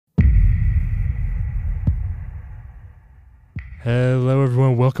Hello,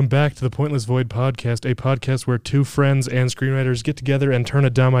 everyone. Welcome back to the Pointless Void podcast, a podcast where two friends and screenwriters get together and turn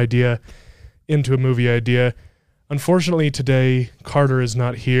a dumb idea into a movie idea. Unfortunately, today, Carter is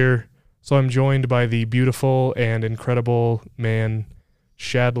not here, so I'm joined by the beautiful and incredible man,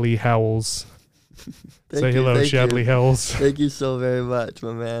 Shadley Howells. Say hello, Shadley Howells. Thank you so very much,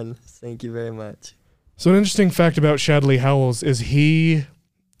 my man. Thank you very much. So an interesting fact about Shadley Howells is he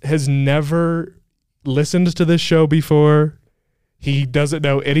has never listened to this show before. He doesn't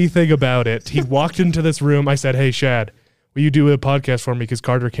know anything about it. He walked into this room. I said, "Hey, Shad, will you do a podcast for me? Because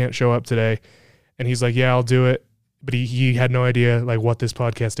Carter can't show up today." And he's like, "Yeah, I'll do it." But he had no idea like what this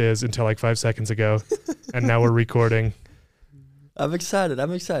podcast is until like 5 seconds ago. And now we're recording. I'm excited.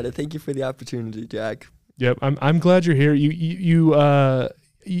 Thank you for the opportunity, Jack. Yep, I'm glad you're here. You're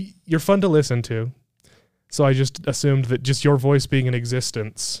fun to listen to. So I just assumed that just your voice being in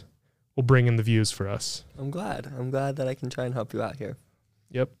existence will bring in the views for us. I'm glad that I can try and help you out here.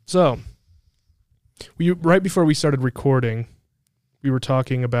 Yep. So, right before we started recording, we were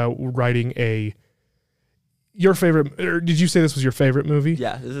talking about writing your favorite, or did you say this was your favorite movie?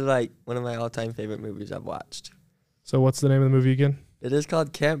 Yeah, this is like one of my all-time favorite movies I've watched. So what's the name of the movie again? It is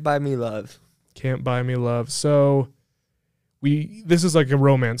called Can't Buy Me Love. Can't Buy Me Love. So, this is like a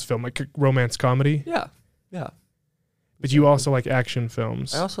romance film, like a romance comedy? Yeah. But you also like action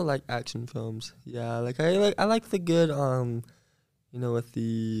films. I also like action films. Yeah, I like the good with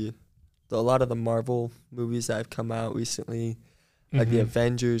a lot of the Marvel movies that have come out recently, like the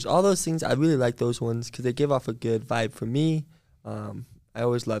Avengers, all those things. I really like those ones because they give off a good vibe for me. I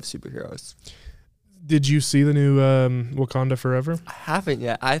always love superheroes. Did you see the new Wakanda Forever? I haven't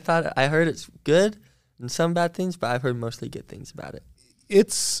yet. I heard it's good and some bad things, but I've heard mostly good things about it.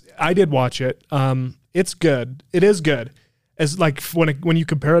 I did watch it. It's good. It is good. As like when you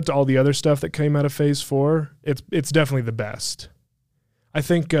compare it to all the other stuff that came out of Phase 4, it's definitely the best. I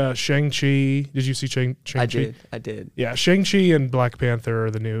think Shang-Chi. Did you see Shang-Chi? I did. Yeah, Shang-Chi and Black Panther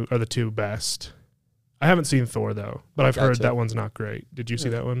are the two best. I haven't seen Thor though, but I've heard that one's not great. Did you see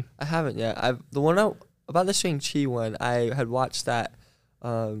that one? I haven't yet. About the Shang-Chi one, I had watched that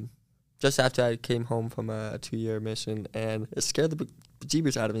just after I came home from a 2-year mission, and it scared the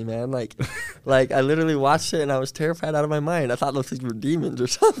bejeebers out of me, man. Like I literally watched it and I was terrified out of my mind. I thought those things were demons or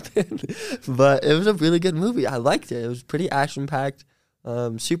something. But it was a really good movie. I liked it. It was pretty action-packed,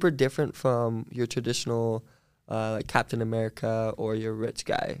 super different from your traditional like Captain America or your rich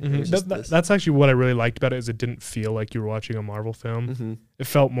guy. That's actually what I really liked about it, is it didn't feel like you were watching a Marvel film. It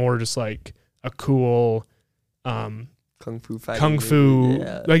felt more just like a cool Kung Fu fighting. Kung Fu.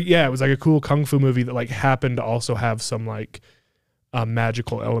 Yeah. It was like a cool Kung Fu movie that like happened to also have some like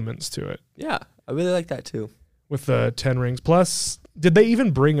magical elements to it. Yeah, I really like that too. With the 10 rings. Plus, did they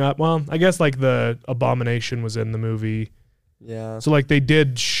even bring up, well, I guess like the Abomination was in the movie. Yeah. So like they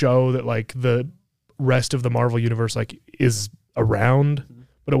did show that like the rest of the Marvel universe like is around,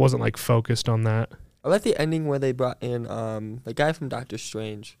 but it wasn't like focused on that. I like the ending where they brought in the guy from Doctor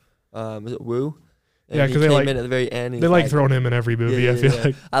Strange. Was it Wu? And yeah, because they came in at the very end. They like throwing him in every movie. I feel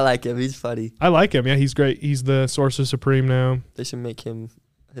like I like him. He's funny. I like him. Yeah, he's great. He's the Sorcerer Supreme now. They should make him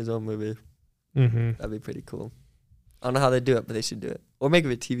his own movie. Mm-hmm. That'd be pretty cool. I don't know how they do it, but they should do it. Or make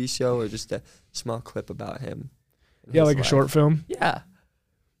it a TV show or just a small clip about him. Yeah, like a short film. Yeah.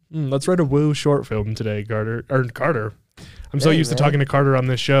 Let's write a Woo short film today, Carter. I'm so used to talking to Carter on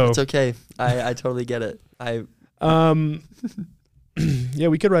this show. It's okay. I totally get it. Yeah,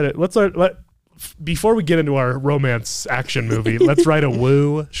 we could write it. Before we get into our romance action movie, let's write a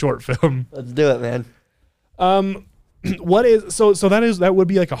Woo short film. Let's do it, man. That would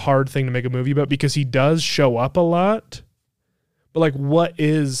be like a hard thing to make a movie about, because he does show up a lot. But like, what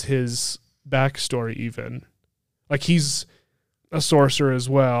is his backstory even? Like, he's a sorcerer as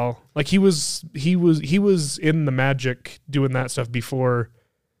well. Like he was in the magic doing that stuff before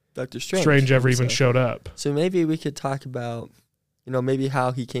Doctor Strange ever even showed up. So maybe we could talk about, maybe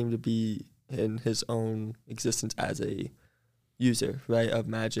how he came to be in his own existence as a user, right, of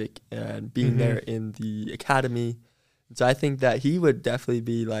magic, and being there in the academy. So I think that he would definitely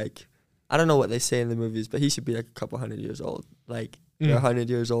be like, I don't know what they say in the movies, but he should be like a couple 100 years old, like 100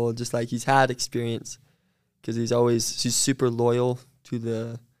 years old, just like he's had experience, because he's super loyal to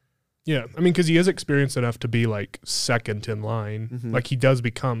the. Yeah, I mean, because he is experienced enough to be like second in line. Like he does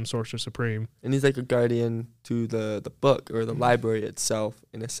become Sorcerer Supreme, and he's like a guardian to the book or the library itself,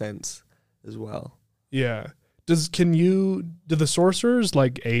 in a sense, as well. Yeah. Do the sorcerers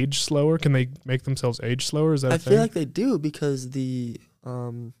like age slower? Can they make themselves age slower? Is that a thing? I feel like they do, because the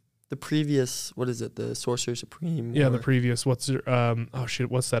previous, what is it, the Sorcerer Supreme? Yeah, the previous. What's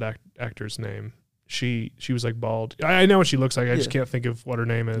that actor's name? she was like bald. I know what she looks like. I just can't think of what her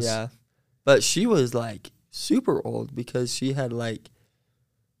name is. Yeah. But she was like super old because she had like,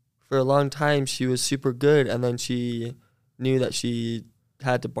 for a long time, she was super good. And then she knew that she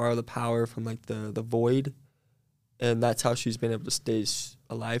had to borrow the power from like the void. And that's how she's been able to stay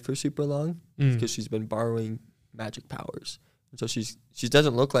alive for super long, because she's been borrowing magic powers. And so she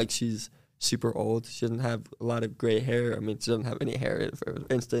doesn't look like she's super old. She doesn't have a lot of gray hair. I mean, she doesn't have any hair, for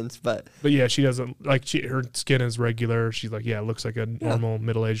instance. But yeah, she doesn't like. Her skin is regular. She's like, looks like a normal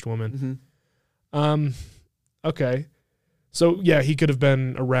middle-aged woman. Okay, so yeah, he could have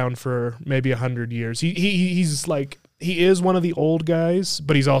been around for maybe 100 years. He's like, he is one of the old guys,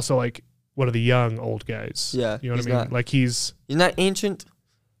 but he's also like one of the young old guys. Yeah, you know what I mean? Not, like he's not ancient.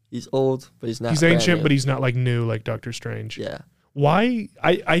 He's old, but he's not. He's ancient, but he's not like new, like Doctor Strange. Yeah. Why?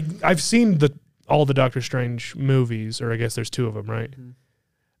 I've seen all the Doctor Strange movies, or I guess there's 2 of them, right?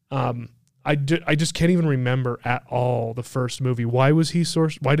 I just can't even remember at all the first movie. Why was he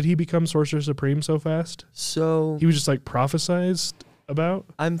Why did he become Sorcerer Supreme so fast? So he was just like prophesized about.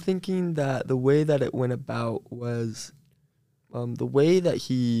 I'm thinking that the way that it went about was, the way that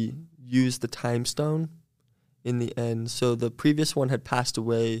he used the time stone in the end. So the previous one had passed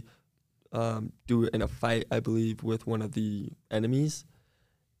away in a fight, I believe, with one of the enemies.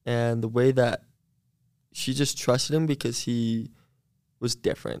 And the way that she just trusted him because he was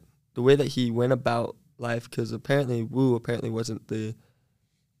different. The way that he went about life, because apparently Wu wasn't the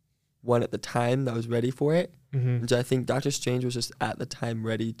one at the time that was ready for it. And so I think Doctor Strange was just at the time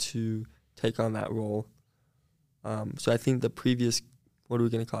ready to take on that role. So I think the previous, what are we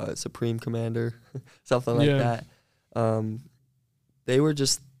going to call it, Supreme Commander, something like that. They were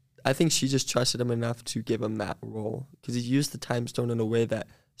just, I think she just trusted him enough to give him that role, because he used the time stone in a way that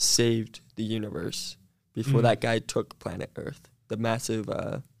saved the universe before that guy took planet Earth, the massive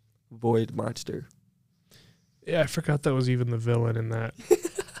void monster. Yeah, I forgot that was even the villain in that.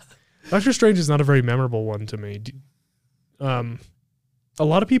 Doctor Strange is not a very memorable one to me. A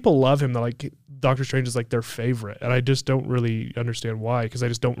lot of people love him. Like Doctor Strange is like their favorite, and I just don't really understand why, because I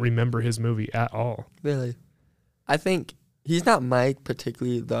just don't remember his movie at all. Really? I think he's not my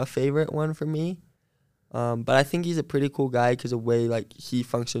particularly the favorite one for me, but I think he's a pretty cool guy because of the way like he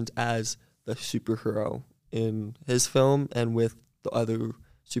functions as the superhero in his film and with the other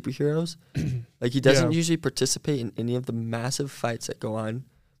superheroes. Like he doesn't usually participate in any of the massive fights that go on,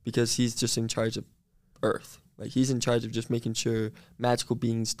 because he's just in charge of Earth. Like he's in charge of just making sure magical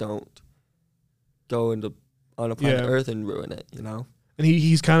beings don't go on a planet Earth and ruin it, you know? And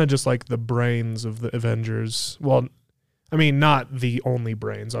he's kind of just like the brains of the Avengers. Well, I mean, not the only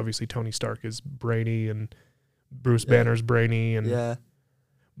brains. Obviously, Tony Stark is brainy and Bruce Banner's brainy, and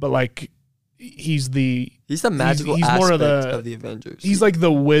but like he's the magical he's aspect more of the Avengers. He's like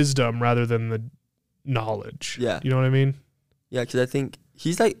the wisdom rather than the knowledge. Yeah, you know what I mean? Yeah, because I think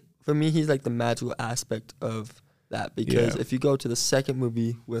he's like, for me, he's like the magical aspect of that. Because if you go to the second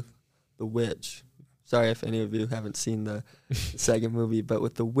movie with the witch, sorry if any of you haven't seen the second movie, but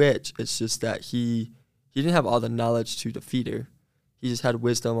with the witch, it's just that he didn't have all the knowledge to defeat her. He just had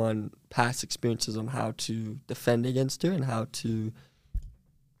wisdom on past experiences on how to defend against her and how to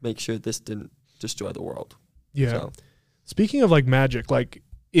make sure this didn't destroy the world. Yeah. So. Speaking of like magic, like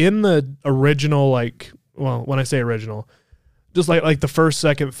in the original, like, well, when I say original, just like the first,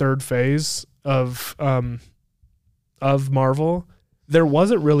 second, third phase of Marvel, there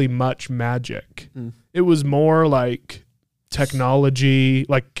wasn't really much magic. It was more like technology.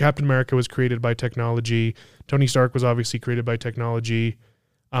 Like Captain America was created by technology. Tony Stark was obviously created by technology.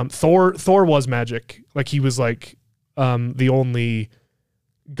 Thor was magic. Like he was like the only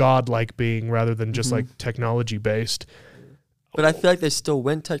godlike being rather than just like technology based. But I feel like they still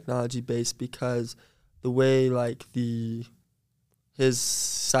went technology based because the way like his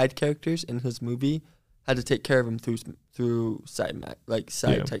side characters in his movie had to take care of him through side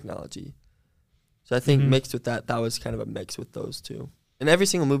technology. So I think mixed with that was kind of a mix with those two. And every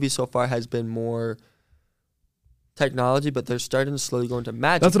single movie so far has been more technology, but they're starting to slowly go into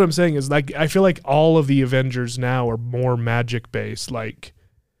magic. That's what I'm saying, is like I feel like all of the Avengers now are more magic based. Like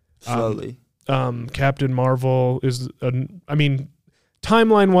slowly. Captain Marvel is I mean,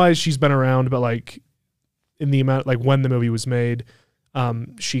 timeline wise she's been around, but like in the amount, like when the movie was made,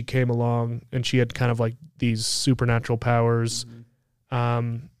 she came along and she had kind of like these supernatural powers.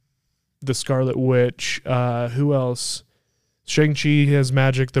 The Scarlet Witch, who else? Shang-Chi has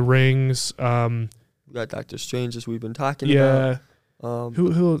magic, the rings. We got Doctor Strange, as we've been talking about.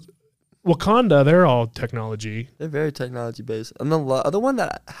 Who Wakanda, they're all technology. They're very technology based. And the other one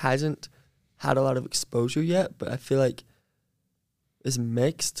that hasn't had a lot of exposure yet, but I feel like is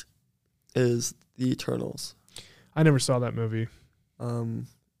mixed, is the Eternals. I never saw that movie.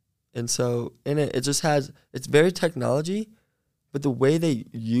 And so in it, it's very technology, but the way they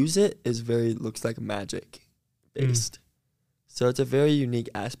use it is looks like magic based. So it's a very unique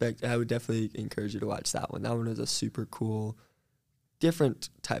aspect. I would definitely encourage you to watch that one. That one is a super cool, different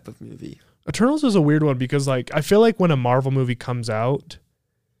type of movie. Eternals is a weird one because like I feel like when a Marvel movie comes out,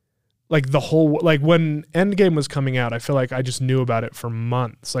 like when Endgame was coming out, I feel like I just knew about it for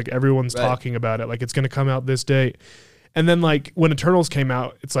months. Like everyone's talking about it, like it's going to come out this date. And then like when Eternals came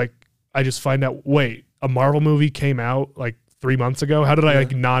out, it's like I just find out, wait, a Marvel movie came out like 3 months ago? How did I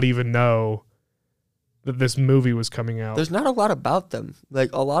like not even know that this movie was coming out? There's not a lot about them. Like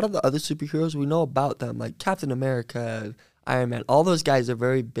a lot of the other superheroes, we know about them, like Captain America, Iron Man. All those guys are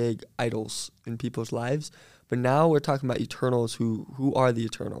very big idols in people's lives. But now we're talking about Eternals. Who are the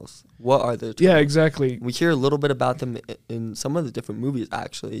Eternals? What are the Eternals? Yeah, exactly. We hear a little bit about them in some of the different movies,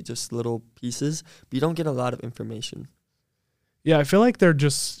 actually, just little pieces. But you don't get a lot of information. Yeah, I feel like they're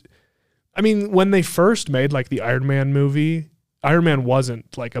just... I mean, when they first made like the Iron Man movie, Iron Man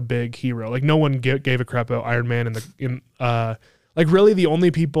wasn't like a big hero. Like no one gave a crap about Iron Man like really the only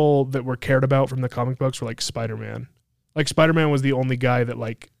people that were cared about from the comic books were like Spider-Man. Like Spider-Man was the only guy that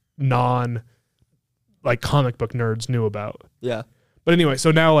like like comic book nerds knew about. Yeah. But anyway,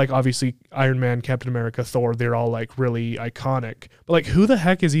 so now like obviously Iron Man, Captain America, Thor, they're all like really iconic. But like who the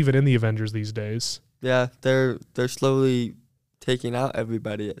heck is even in the Avengers these days? Yeah, they're slowly taking out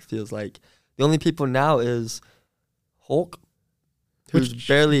everybody, it feels like. The only people now is Hulk, who's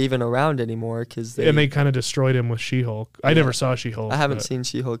barely even around anymore. And they kind of destroyed him with She-Hulk. I never saw She-Hulk. I haven't seen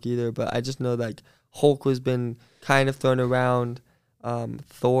She-Hulk either, but I just know like Hulk has been kind of thrown around.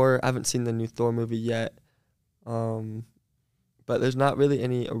 Thor, I haven't seen the new Thor movie yet. But there's not really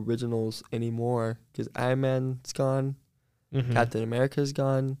any originals anymore because Iron Man's gone. Captain America's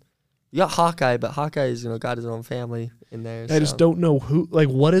gone. You got Hawkeye, but Hawkeye's got his own family in there. I just don't know who. Like,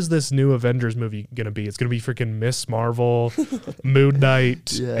 what is this new Avengers movie gonna be? It's gonna be freaking Miss Marvel, Moon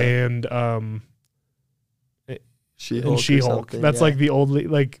Knight, and She-Hulk. That's like the only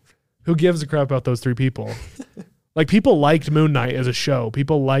like. Who gives a crap about those three people? Like people liked Moon Knight as a show.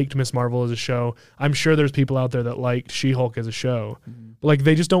 People liked Miss Marvel as a show. I'm sure there's people out there that liked She-Hulk as a show. But like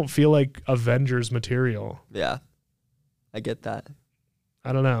they just don't feel like Avengers material. Yeah, I get that.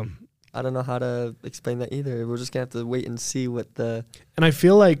 I don't know. I don't know how to explain that either. We're just going to have to wait and see what the... And I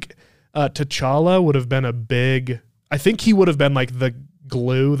feel like T'Challa would have been a big... I think he would have been like the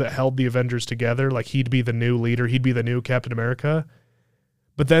glue that held the Avengers together. Like he'd be the new leader. He'd be the new Captain America.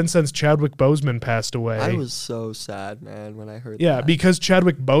 But then since Chadwick Boseman passed away... I was so sad, man, when I heard that. Yeah, because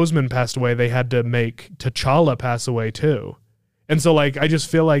Chadwick Boseman passed away, they had to make T'Challa pass away too. And so like I just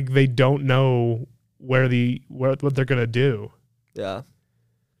feel like they don't know what they're going to do. Yeah.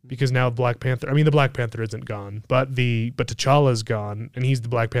 Because now Black Panther... I mean, the Black Panther isn't gone, but T'Challa's gone, and he's the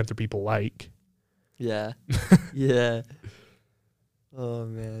Black Panther people like. Yeah. Yeah. Oh,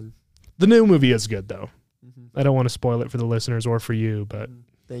 man. The new movie is good, though. I don't want to spoil it for the listeners or for you, but...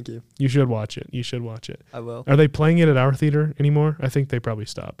 Thank you. You should watch it. You should watch it. I will. Are they playing it at our theater anymore? I think they probably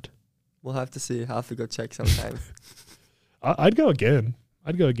stopped. We'll have to see. I'll have to go check sometime. I'd go again.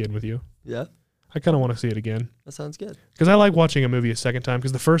 I'd go again with you. Yeah? I kind of want to see it again. That sounds good. Because I like watching a movie a second time.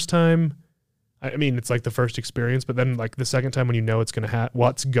 Because the first time, I mean, it's like the first experience. But then, like the second time, when you know it's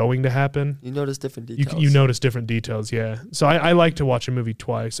what's going to happen, you notice different details. You notice different details. Yeah. So I like to watch a movie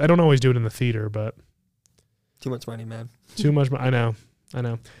twice. I don't always do it in the theater, but too much money, man. Too much. I know.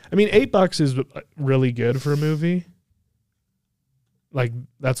 I mean, $8 is really good for a movie. Like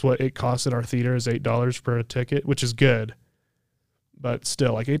that's what it costs at our theater is $8 for a ticket, which is good. But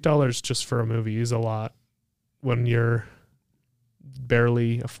still, like $8 just for a movie is a lot when you're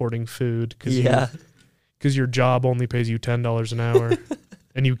barely affording food because your job only pays you $10 an hour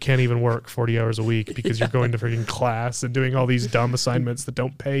and you can't even work 40 hours a week because you're going to freaking class and doing all these dumb assignments that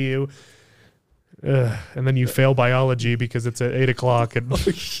don't pay you. And then you fail biology because it's at 8:00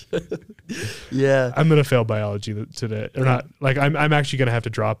 and yeah, I'm gonna fail biology today or not. Like I'm actually gonna have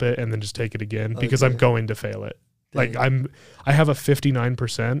to drop it and then just take it again because I'm going to fail it. Dang. Like I have a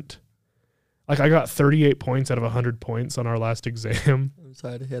 59%. Like I got 38 points out of 100 points on our last exam. I'm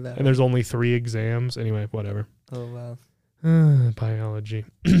sorry to hear that. And there's only 3 exams. Anyway, whatever. Oh wow. Biology.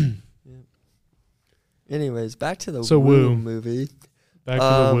 Yeah. Anyways, back to the Woo movie. Back to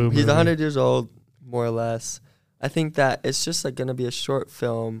the Woo movie. He's 100 years old, more or less. I think that it's just like gonna be a short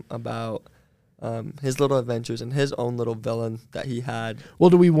film about his little adventures and his own little villain that he had.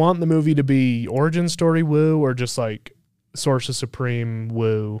 Well, do we want the movie to be origin story Woo or just like Sorcerer Supreme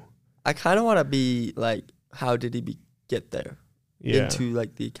Woo? I kind of want to be like, how did he get there? into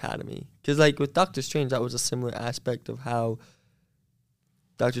like the academy. Because like with Doctor Strange, that was a similar aspect of how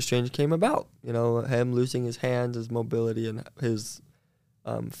Doctor Strange came about. You know, him losing his hands, his mobility, and his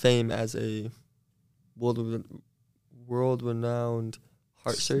fame as a world-renowned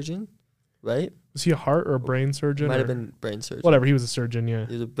heart surgeon, right? Was he a heart or a brain surgeon? Might have been brain surgeon. Whatever, he was a surgeon, yeah.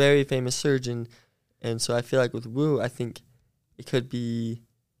 He was a very famous surgeon. And so I feel like with Wu, I think it could be,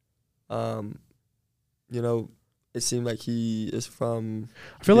 you know, it seemed like he is from...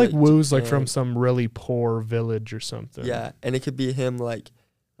 I feel like Wu's Japan. like from some really poor village or something. Yeah, and it could be him like,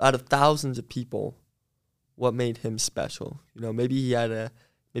 out of thousands of people, what made him special? You know, maybe he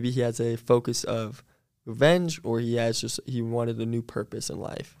has a focus of revenge, or he wanted a new purpose in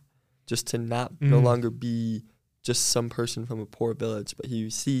life. Just to no longer be just some person from a poor village, but he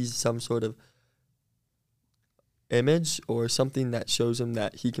sees some sort of image or something that shows him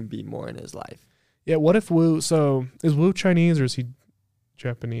that he can be more in his life. Yeah, what if Wu... So, is Wu Chinese or is he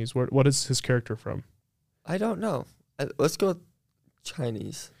Japanese? What is his character from? I don't know. Let's go with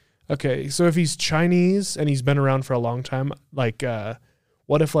Chinese. Okay, so if he's Chinese and he's been around for a long time, like,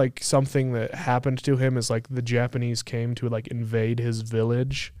 what if, like, something that happened to him is, like, the Japanese came to, like, invade his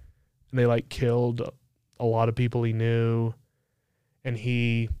village, and they, like, killed a lot of people he knew, and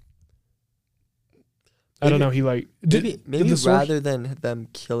he... I don't know, he, like... Maybe rather than them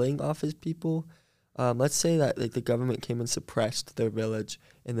killing off his people, let's say that, like, the government came and suppressed their village,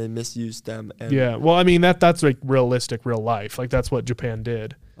 and they misused them. And yeah, well, I mean, that's, like, realistic, real life. Like, that's what Japan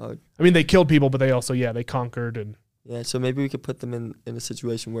did. I mean, they killed people, but they also, they conquered and... Yeah, so maybe we could put them in a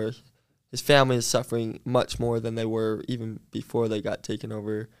situation where his family is suffering much more than they were even before they got taken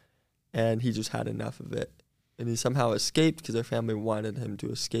over, and he just had enough of it. And he somehow escaped because their family wanted him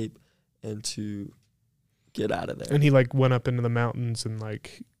to escape and to get out of there. And he, like, went up into the mountains and,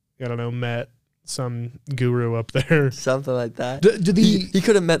 like, I don't know, met some guru up there. Something like that. He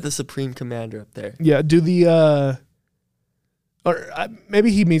could have met the Supreme Commander up there. Yeah, maybe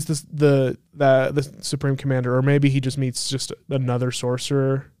he meets the Supreme Commander, or maybe he just meets just another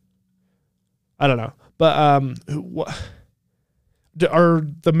sorcerer. I don't know. But are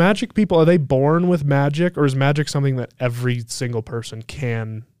the magic people, are they born with magic, or is magic something that every single person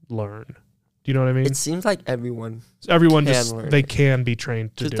can learn? Do you know what I mean? It seems like everyone just learn. They can be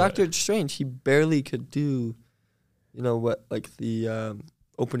trained to do Because it. Doctor Strange, he barely could do, you know, what, like the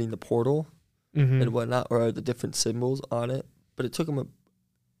opening the portal and whatnot, or the different symbols on it. But it took him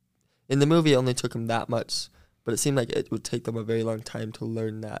in the movie, it only took him that much. But it seemed like it would take them a very long time to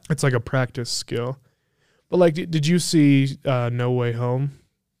learn that. It's like a practice skill. But, like, did you see No Way Home?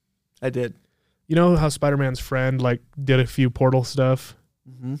 I did. You know how Spider-Man's friend, like, did a few portal stuff?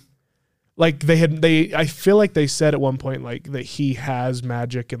 Mm-hmm. Like, I feel like they said at one point, like, that he has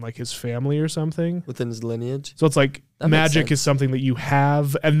magic in, like, his family or something. Within his lineage? So it's like magic is something that you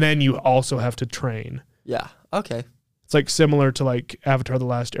have, and then you also have to train. Yeah, okay. It's like similar to, like, Avatar The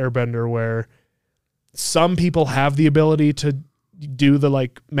Last Airbender, where some people have the ability to do the,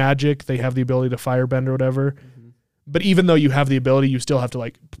 like, magic. They have the ability to firebend or whatever. Mm-hmm. But even though you have the ability, you still have to,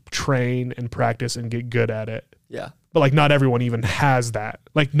 like, train and practice and get good at it. Yeah. But, like, not everyone even has that.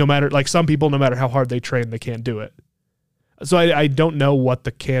 Like, some people, no matter how hard they train, they can't do it. So I don't know what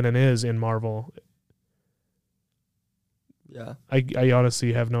the canon is in Marvel. Yeah. I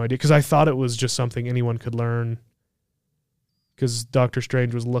honestly have no idea. Because I thought it was just something anyone could learn. Because Doctor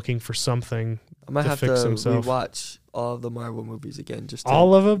Strange was looking for something to fix himself. Rewatch all of the Marvel movies again.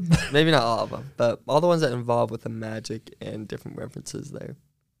 All of them? Maybe not all of them, but all the ones that involve with the magic and different references there.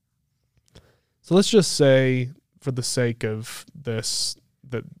 So let's just say, for the sake of this,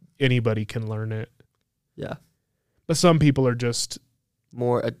 that anybody can learn it. Yeah. But some people are just...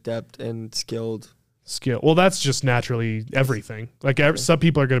 more adept and skilled. Well, that's just naturally everything. Like, some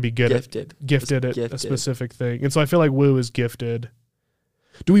people are going to be gifted at a specific thing. And so I feel like Wu is gifted.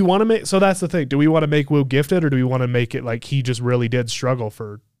 Do we want to make... So that's the thing. Do we want to make Wu gifted, or do we want to make it like he just really did struggle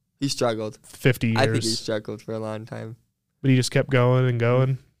for... He struggled. 50 years. I think he struggled for a long time. But he just kept going and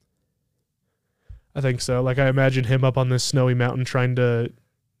going. I think so. Like, I imagine him up on this snowy mountain trying to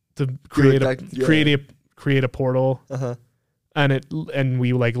create a portal. Uh-huh. And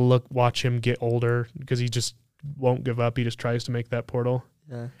we, like, watch him get older because he just won't give up. He just tries to make that portal.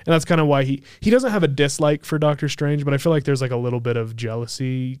 Yeah. And that's kind of why he doesn't have a dislike for Doctor Strange, but I feel like there's, like, a little bit of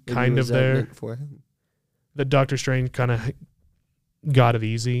jealousy kind of there. For him. That Doctor Strange kind of got it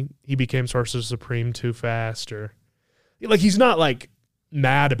easy. He became Sorcerer Supreme too fast, or like, he's not, like,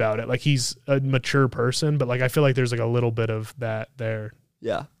 mad about it. Like, he's a mature person, but, like, I feel like there's, like, a little bit of that there.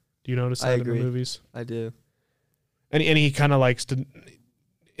 Yeah. Do you notice that in the movies? I do. And he kind of likes to...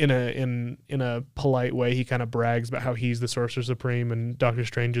 in a polite way, he kind of brags about how he's the Sorcerer Supreme and Doctor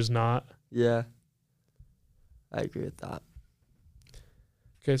Strange is not. Yeah. I agree with that.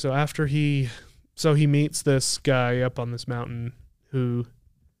 Okay, so after he meets this guy up on this mountain who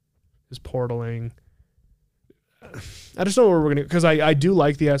is portaling. I just don't know where we're going to, because I do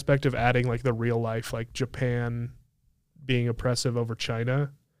like the aspect of adding like the real life, like Japan being oppressive over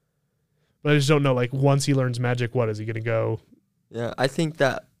China. But I just don't know, like, once he learns magic, what is he going to go? Yeah, I think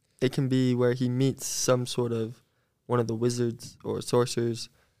that it can be where he meets some sort of one of the wizards or sorcerers,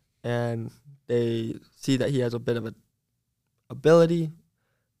 and they see that he has a bit of an ability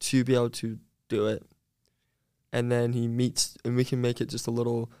to be able to do it. And then he meets, and we can make it just a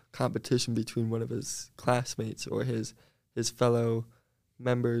little competition between one of his classmates or his fellow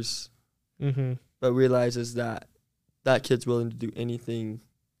members, but realizes that that kid's willing to do anything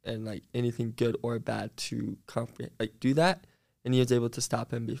and like anything good or bad to do that, and he was able to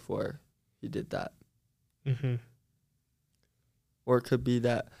stop him before he did that. Or it could be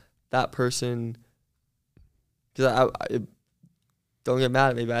that person, because I don't get mad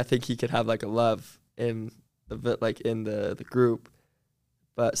at me, but I think he could have like a love in the group,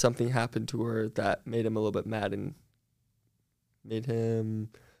 but something happened to her that made him a little bit mad and made him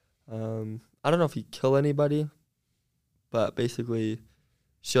I don't know if he kill anybody, but basically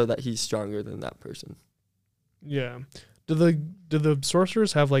show that he's stronger than that person. Yeah. Do the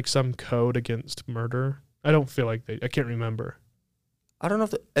sorcerers have like some code against murder? I don't feel like I can't remember. I don't know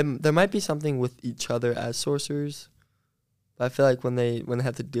if there might be something with each other as sorcerers. But I feel like when they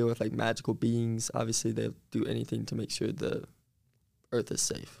have to deal with like magical beings, obviously they'll do anything to make sure the earth is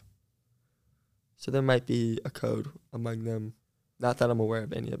safe. So there might be a code among them. Not that I'm aware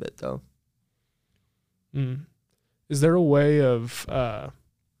of any of it though. Is there a way of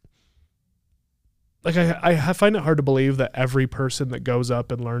like I find it hard to believe that every person that goes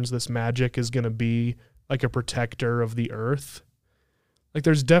up and learns this magic is going to be like a protector of the earth? Like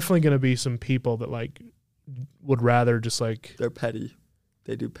there's definitely going to be some people that like would rather just like... They're petty.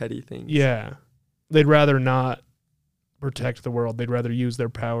 They do petty things. Yeah. They'd rather not protect the world. They'd rather use their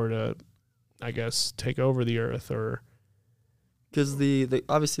power to, I guess, take over the earth or... Because the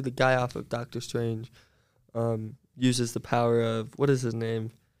obviously the guy off of Doctor Strange uses the power of... What is his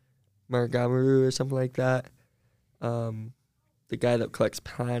name? Margamaru or something like that. The guy that collects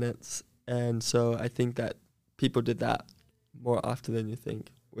planets. And so I think that people did that more often than you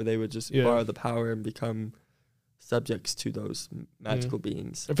think, where they would just borrow the power and become subjects to those magical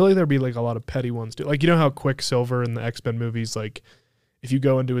beings. I feel like there'd be like a lot of petty ones too. Like, you know how Quicksilver in the X-Men movies, like if you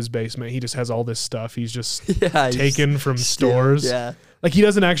go into his basement, he just has all this stuff he's just taken from stores. Yeah. Like he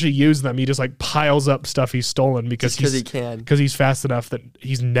doesn't actually use them. He just like piles up stuff he's stolen because he can. Because he's fast enough that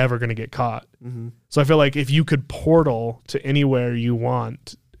he's never going to get caught. So I feel like if you could portal to anywhere you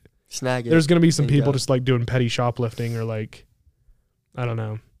want, snag it. There's going to be some people just like doing petty shoplifting or like, I don't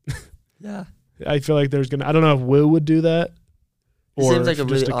know. Yeah. I feel like there's going to, I don't know if Will would do that. He seems like a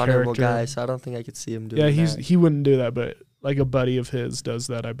really honorable guy, so I don't think I could see him doing that. Yeah, he wouldn't do that, but like a buddy of his does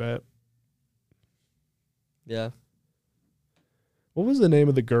that, I bet. Yeah. What was the name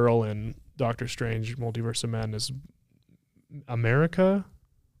of the girl in Doctor Strange Multiverse of Madness? America?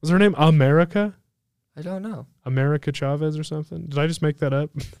 Was her name America? I don't know. America Chavez or something? Did I just make that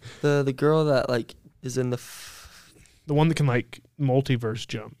up? The girl that like is in the one that can like multiverse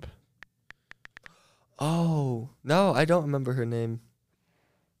jump. Oh, no, I don't remember her name.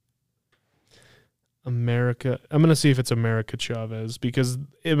 America. I'm going to see if it's America Chavez because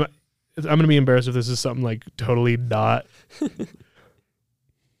I'm going to be embarrassed if this is something like totally not.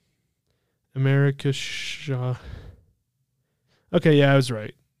 America Shaw. Okay, yeah, I was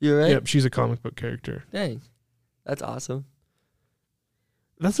right. You're right? Yep, she's a comic book character. Dang. That's awesome.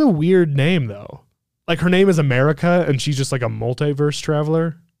 That's a weird name, though. Like, her name is America, and she's just like a multiverse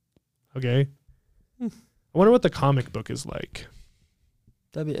traveler. Okay. I wonder what the comic book is like.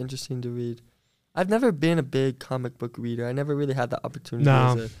 That'd be interesting to read. I've never been a big comic book reader. I never really had the opportunity.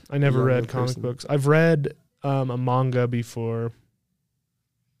 No, I never read comic books. I've read a manga before,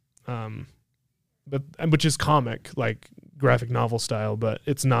 but which is comic, like graphic novel style, but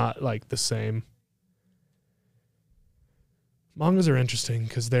it's not like the same. Mangas are interesting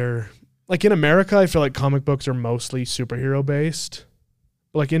because they're like in America. I feel like comic books are mostly superhero based,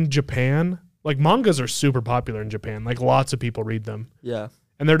 but like in Japan, like mangas are super popular in Japan. Like lots of people read them. Yeah.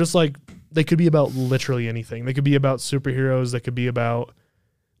 And they're just like, they could be about literally anything. They could be about superheroes. They could be about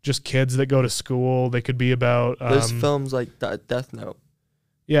just kids that go to school. They could be about... There's films like Death Note.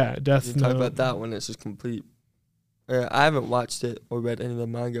 Yeah, Death Note. Talk about that one. It's just complete... I haven't watched it or read any of the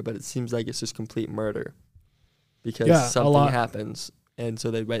manga, but it seems like it's just complete murder. Because something happens and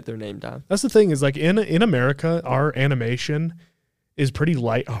so they write their name down. That's the thing is like in America, our animation is pretty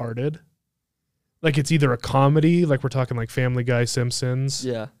lighthearted. Like it's either a comedy, like we're talking like Family Guy, Simpsons,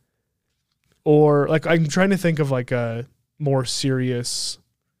 Yeah. or like I'm trying to think of like a more serious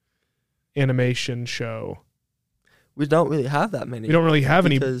animation show. We don't really have that many. We don't really have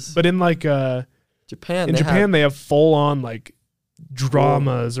any, but in like Japan, they have full on like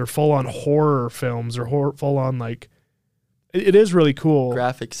dramas or full on horror films or full on like it is really cool.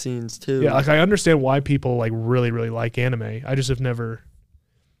 Graphic scenes too. Yeah, like I understand why people like really like anime. I just have never.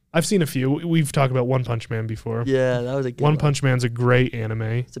 I've seen a few. We've talked about One Punch Man before. Yeah, that was a good One Punch Man's a great anime.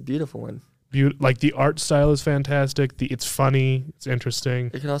 It's a beautiful one. Like the art style is fantastic. It's funny. It's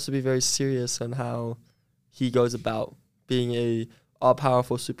interesting. It can also be very serious on how he goes about being a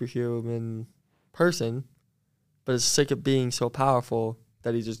all-powerful superhuman person, but is sick of being so powerful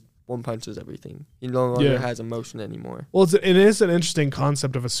that he just one punches everything. He no longer has emotion anymore. Well, it is an interesting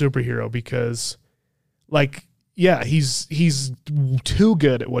concept of a superhero because, like, yeah, he's too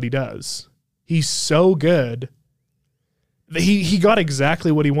good at what he does. He's so good. He got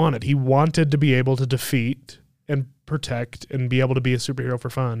exactly what he wanted. He wanted to be able to defeat and protect and be able to be a superhero for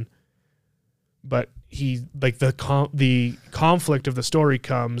fun. But he like the conflict of the story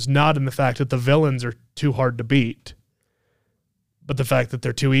comes not in the fact that the villains are too hard to beat, but the fact that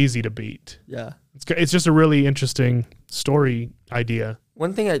they're too easy to beat. Yeah. It's just a really interesting story idea.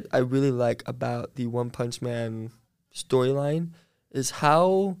 One thing I really like about the One Punch Man storyline is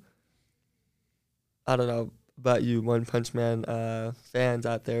how, I don't know about you One Punch Man fans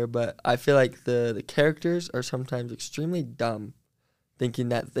out there, but I feel like the characters are sometimes extremely dumb, thinking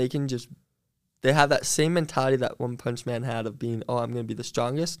that they have that same mentality that One Punch Man had of being, oh, I'm going to be the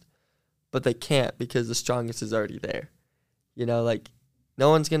strongest, but they can't because the strongest is already there. You know, like, no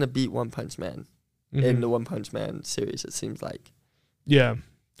one's going to beat One Punch Man in the One Punch Man series, it seems like. Yeah.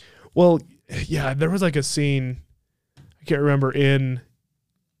 Well, yeah, there was like a scene, I can't remember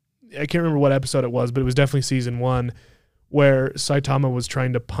what episode it was, but it was definitely season 1, where Saitama was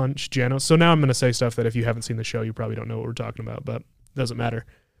trying to punch Genos. So now I'm going to say stuff that if you haven't seen the show, you probably don't know what we're talking about, but it doesn't matter.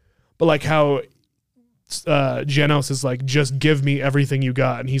 But like how Genos is like, just give me everything you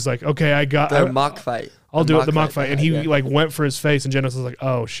got. And he's like, okay, I got the mock fight. I'll do it, the mock fight. And he like went for his face, and Genos was like,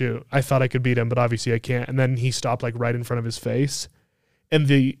 oh shoot, I thought I could beat him, but obviously I can't. And then he stopped like right in front of his face. And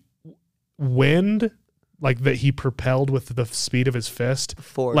the wind like that he propelled with the speed of his fist,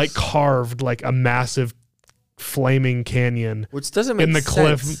 like carved like a massive flaming canyon. Which doesn't make sense.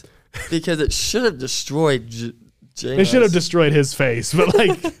 Cliff. Because it should have destroyed Genos. It should have destroyed his face, but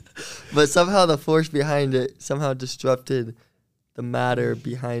like... But somehow the force behind it somehow disrupted the matter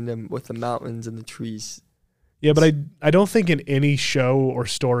behind him with the mountains and the trees. Yeah, but I don't think in any show or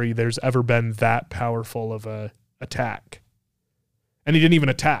story there's ever been that powerful of a attack. And he didn't even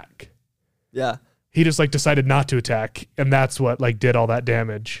attack. Yeah. He just like decided not to attack, and that's what like did all that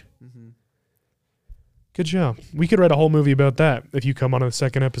damage. Mm-hmm. Good job. We could write a whole movie about that if you come on a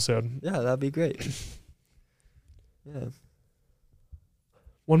second episode. Yeah, that'd be great. Yeah.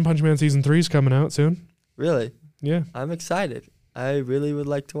 One Punch Man season 3 is coming out soon. Really? Yeah. I'm excited. I really would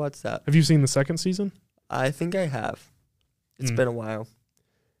like to watch that. Have you seen the second season? I think I have. It's been a while.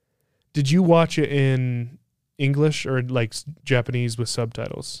 Did you watch it in English or like Japanese with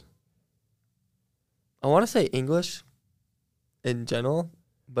subtitles? I want to say English in general,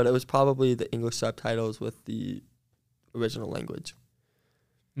 but it was probably the English subtitles with the original language.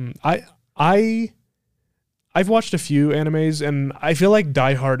 I've watched a few animes, and I feel like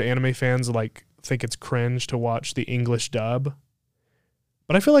diehard anime fans like think it's cringe to watch the English dub.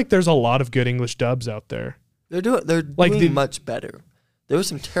 But I feel like there's a lot of good English dubs out there. They're doing much better. There were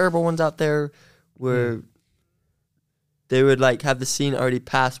some terrible ones out there where they would like have the scene already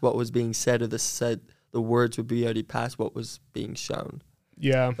past what was being said, or the words would be already past what was being shown.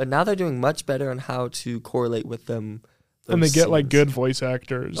 Yeah. But now they're doing much better on how to correlate with them. And they get like good voice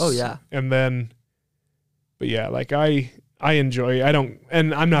actors. Oh yeah. But yeah, like I enjoy,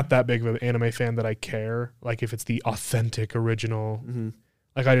 and I'm not that big of an anime fan that I care, like if it's the authentic original,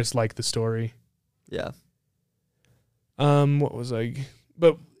 like I just like the story. Yeah. What was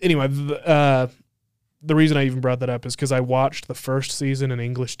but anyway, the reason I even brought that up is because I watched the first season in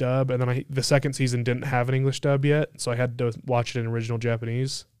English dub, and then the second season didn't have an English dub yet, so I had to watch it in original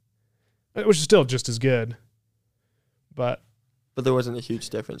Japanese, which is still just as good. But there wasn't a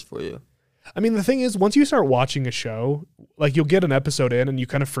huge difference for you. I mean, the thing is, once you start watching a show, like you'll get an episode in and you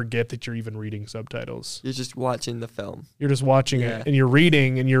kind of forget that you're even reading subtitles. You're just watching the film. You're just watching it, and you're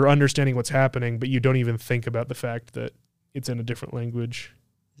reading and you're understanding what's happening, but you don't even think about the fact that it's in a different language.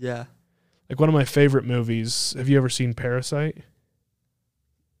 Yeah. Like one of my favorite movies, have you ever seen Parasite?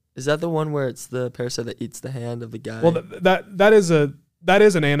 Is that the one where it's the parasite that eats the hand of the guy? Well, that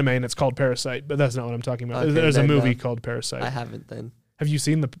is an anime and it's called Parasite, but that's not what I'm talking about. Okay, There's a then, movie called Parasite. I haven't then. Have you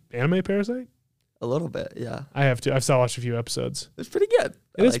seen the anime Parasite? A little bit, yeah. I have to. I've watched a few episodes. It's pretty good.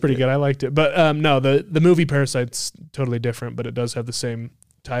 It is pretty good. I liked it. But no, the movie Parasite's totally different, but it does have the same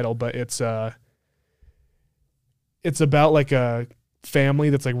title. But it's about like a family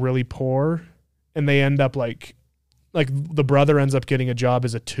that's like really poor, and they end up like the brother ends up getting a job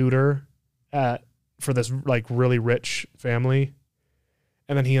as a tutor for this like really rich family.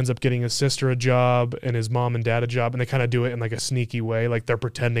 And then he ends up getting his sister a job and his mom and dad a job, and they kind of do it in like a sneaky way, like they're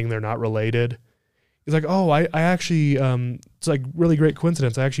pretending they're not related. He's like, oh, I actually, it's like really great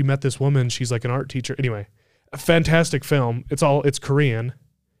coincidence. I actually met this woman. She's like an art teacher. Anyway, a fantastic film. It's Korean.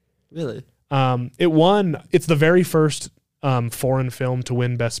 Really? It's the very first foreign film to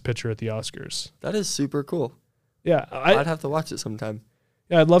win Best Picture at the Oscars. That is super cool. Yeah. I'd have to watch it sometime.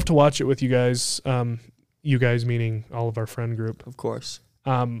 Yeah, I'd love to watch it with you guys. You guys meaning all of our friend group. Of course.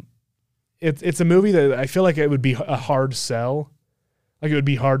 It's a movie that I feel like it would be a hard sell. Like it would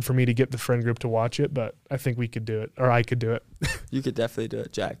be hard for me to get the friend group to watch it, but I think we could do it, or I could do it. You could definitely do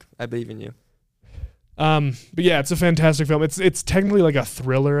it, Jack. I believe in you. But yeah, it's a fantastic film. It's technically like a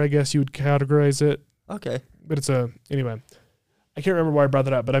thriller, I guess you would categorize it. Okay. But anyway. I can't remember why I brought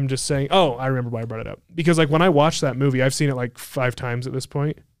that up, but I'm just saying, I remember why I brought it up. Because like when I watched that movie, I've seen it like 5 times at this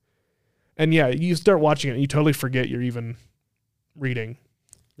point. And yeah, you start watching it and you totally forget you're even reading.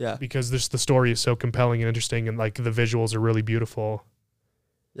 Yeah. Because the story is so compelling and interesting, and like the visuals are really beautiful.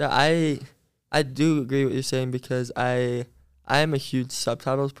 Yeah, I do agree with what you're saying, because I am a huge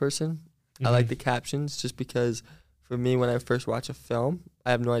subtitles person. Mm-hmm. I like the captions just because for me, when I first watch a film,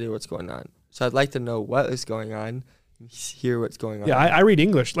 I have no idea what's going on. So I'd like to know what is going on and hear what's going on. Yeah, I read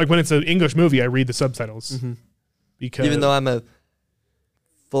English. Like when it's an English movie, I read the subtitles. Mm-hmm. Because even though I'm a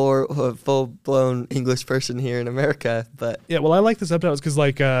full-blown English person here in America, but yeah, well, I like the subtitles because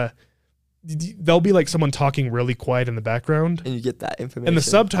like there'll be like someone talking really quiet in the background, and you get that information. and the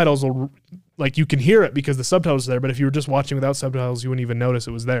subtitles will like you can hear it because the subtitles are there. But if you were just watching without subtitles, you wouldn't even notice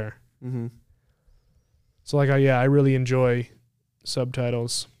it was there. Mm-hmm. So like, I really enjoy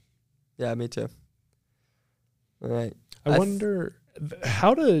subtitles. Yeah, me too. All right. I wonder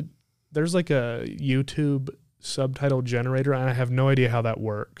there's like a YouTube subtitle generator, and I have no idea how that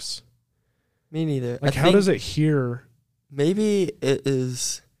works. Me neither. Like, how does it hear? Maybe it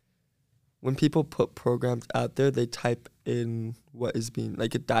is when people put programs out there, they type in what is being,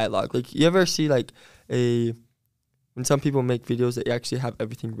 like a dialogue. Like, you ever see like when some people make videos that actually have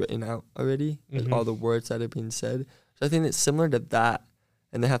everything written out already, like all the words that are being said. So I think it's similar to that,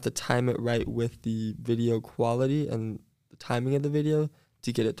 and they have to time it right with the video quality and the timing of the video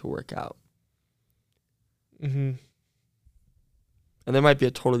to get it to work out. Mm-hmm. And there might be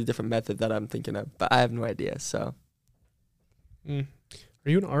a totally different method that I'm thinking of, but I have no idea. So, Are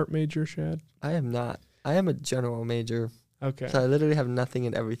you an art major, Shad? I am not. I am a general major. Okay. So I literally have nothing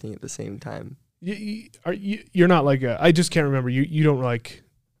and everything at the same time. You're not like I just can't remember. You don't like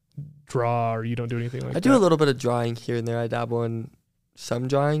draw, or you don't do anything like that? I do a little bit of drawing here and there. I dabble in some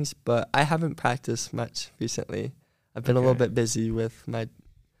drawings, but I haven't practiced much recently. I've been a little bit busy with my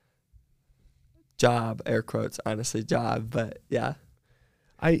job, air quotes, honestly, job, but yeah.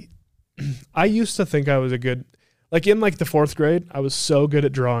 I used to think I was a good, like in like the 4th grade, I was so good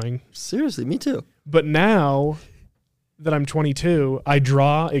at drawing. Seriously, me too. But now that I'm 22, I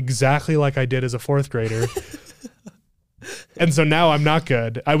draw exactly like I did as a 4th grader. And so now I'm not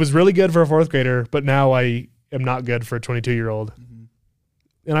good. I was really good for a 4th grader, but now I am not good for a 22-year-old. Mm-hmm.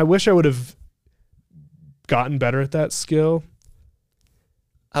 And I wish I would have gotten better at that skill.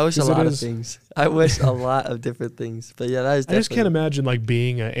 I wish a lot of things. I wish a lot of different things. But yeah, that is definitely. I just can't imagine like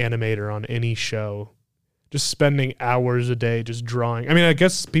being an animator on any show, just spending hours a day just drawing. I mean, I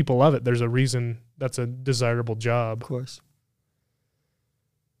guess people love it. There's a reason that's a desirable job. Of course.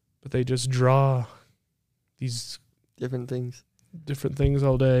 But they just draw these different things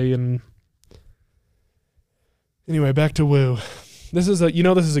all day. And anyway, back to Woo. This is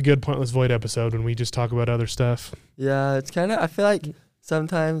a good Pointless Void episode when we just talk about other stuff. Yeah, it's kind of, I feel like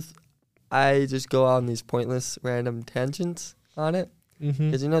sometimes I just go on these pointless random tangents on it.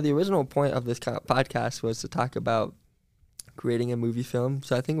 Because, the original point of this kind of podcast was to talk about creating a movie film.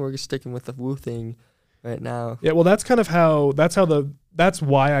 So I think we're just sticking with the Woo thing right now. Yeah, well, that's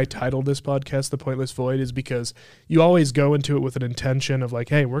why I titled this podcast The Pointless Void, is because you always go into it with an intention of like,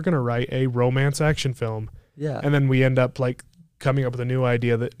 hey, we're going to write a romance action film. Yeah. And then we end up like coming up with a new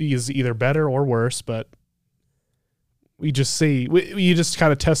idea that is either better or worse, but we just see, you just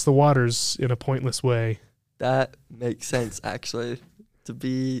kind of test the waters in a pointless way. That makes sense, actually. to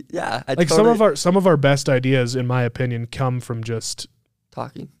be. Yeah, I like totally some of our best ideas, in my opinion, come from just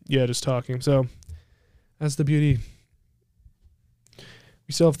talking. just talking. So that's the beauty.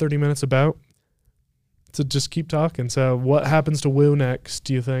 We still have 30 minutes about. So just keep talking. So what happens to Wu next,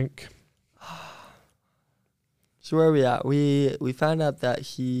 do you think? So where are we at? We found out that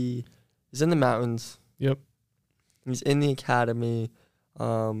he is in the mountains. Yep. He's in the academy.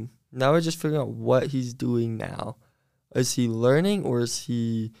 Now we're just figuring out what he's doing now. Is he learning, or is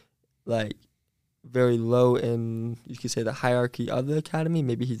he like very low in, you could say, the hierarchy of the academy?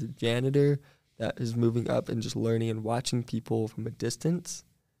 Maybe he's a janitor that is moving up and just learning and watching people from a distance.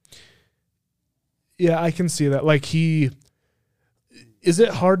 Yeah, I can see that. Like is it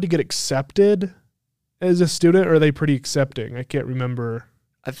hard to get accepted as a student, or are they pretty accepting? I can't remember.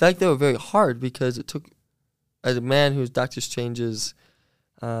 I feel like they were very hard because it took, as a man who's Doctor Strange's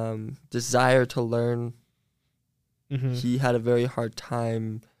desire to learn, he had a very hard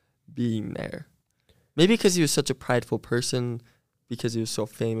time being there. Maybe because he was such a prideful person, because he was so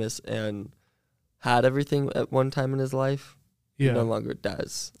famous and had everything at one time in his life. He no longer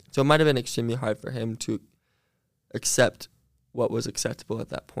does. So it might have been extremely hard for him to accept what was acceptable at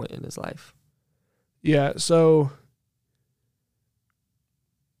that point in his life. Yeah. So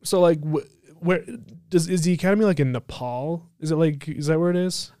like, where is the academy, like in Nepal? Is that where it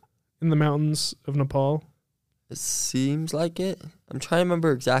is? In the mountains of Nepal? It seems like it. I'm trying to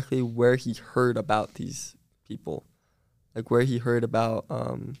remember exactly where he heard about these people, like where he heard about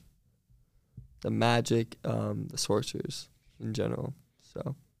the magic, the sorcerers in general.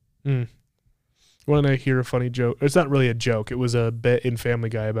 So when I hear a funny joke, it's not really a joke. It was a bit in Family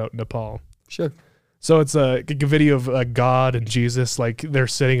Guy about Nepal. Sure. So it's a video of God and Jesus, like they're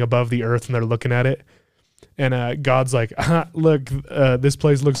sitting above the earth and they're looking at it. And God's like, look, this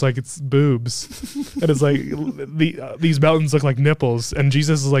place looks like it's boobs. And it's like, these mountains look like nipples. And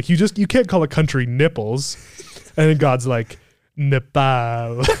Jesus is like, you can't call a country nipples. And then God's like,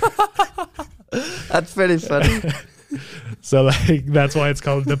 Nepal. That's pretty funny. So like that's why it's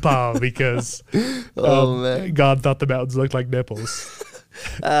called Nepal, because man, God thought the mountains looked like nipples.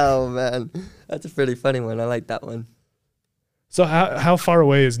 Oh man, that's a pretty funny one. I like that one. So how far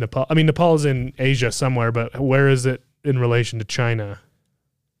away is Nepal? I mean, Nepal is in Asia somewhere, but where is it in relation to China?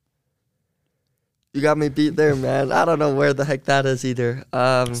 You got me beat there, man. I don't know where the heck that is either.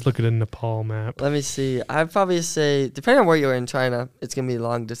 Let's look at a Nepal map. Let me see. I'd probably say, depending on where you're in China, it's gonna be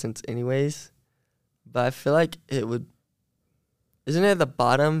long distance anyways. But I feel like it would. Isn't it at the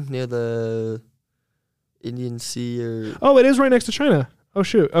bottom near the Indian Sea or? Oh, it is right next to China. Oh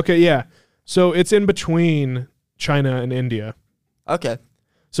shoot. Okay, yeah. So it's in between China and India. Okay.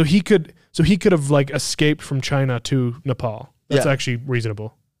 So he could have like escaped from China to Nepal. That's actually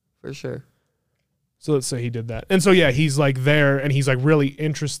reasonable. For sure. So let's say he did that. And so yeah, he's like there and he's like really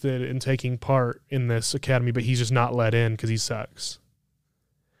interested in taking part in this academy, but he's just not let in because he sucks.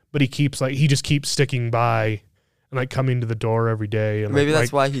 But he just keeps sticking by and like coming to the door every day. And maybe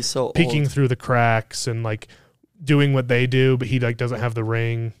that's why he's so peeking old. Through the cracks and like doing what they do, but he like doesn't have the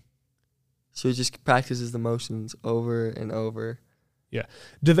ring. So he just practices the motions over and over. Yeah.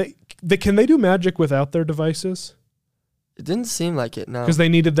 Can they do magic without their devices? It didn't seem like it, no. Because they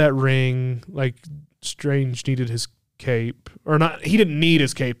needed that ring. Like Strange needed his cape, or not. He didn't need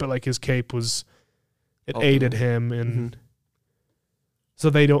his cape, but like his cape aided him, and so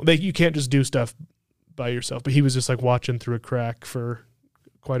you can't just do stuff by yourself. But he was just like watching through a crack for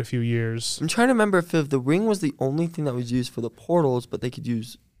quite a few years. I'm trying to remember if the ring was the only thing that was used for the portals, but they could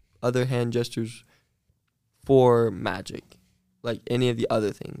use other hand gestures for magic, like any of the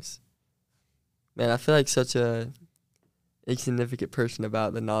other things. Man, I feel like such a insignificant person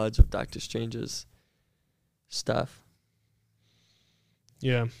about the knowledge of Doctor Strange's stuff.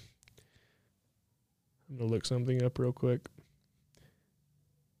 Yeah. I'm going to look something up real quick.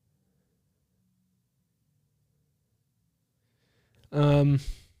 Here,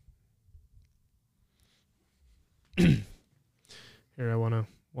 I want to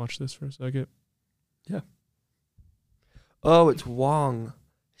watch this for a second. Yeah. Oh, it's Wang.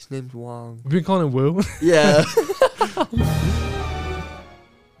 His name's Wang. We've been calling him Wu? Yeah.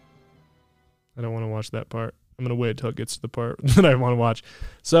 I don't want to watch that part. I'm going to wait until it gets to the part that I want to watch.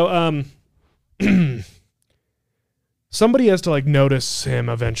 So, somebody has to like notice him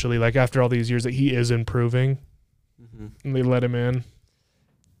eventually, like after all these years, that he is improving. Mm-hmm. And they let him in.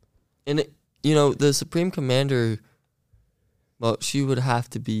 And, the Supreme Commander, well, she would have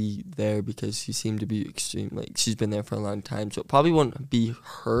to be there because she seemed to be she's been there for a long time. So it probably won't be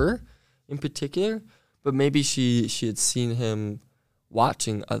her in particular, but maybe she had seen him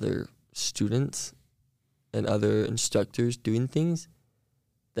watching other students and other instructors doing things,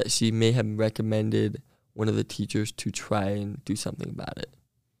 that she may have recommended one of the teachers to try and do something about it.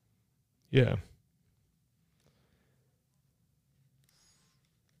 Yeah.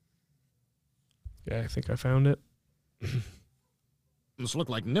 Yeah, I think I found it. Those look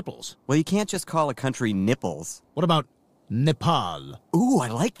like nipples. Well, you can't just call a country nipples. What about Nepal? Ooh, I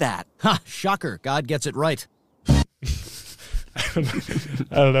like that. Ha! Shocker. God gets it right. I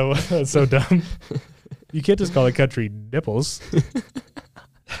don't know. That's so dumb. You can't just call a country nipples.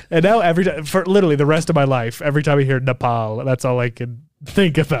 And now every time, for literally the rest of my life, every time I hear Nepal, that's all I can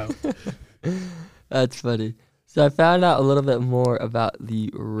think about. That's funny. So I found out a little bit more about the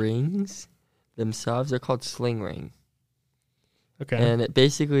rings themselves. They're called sling ring. Okay. And it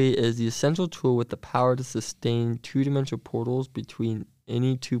basically is the essential tool with the power to sustain two-dimensional portals between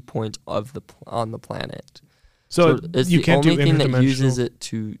any 2 points of on the planet. So it's you the can't do only thing that uses interdimensional. it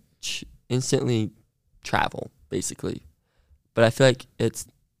to instantly travel, basically. But I feel like it's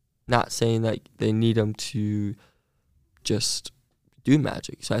not saying that they need them to just do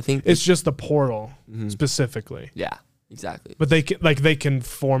magic. So I think It's just the portal Mhm. specifically. Yeah, exactly. But they can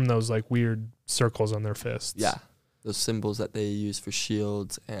form those like weird circles on their fists. Yeah, those symbols that they use for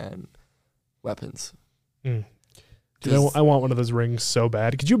shields and weapons. Mm. Dude, I want one of those rings so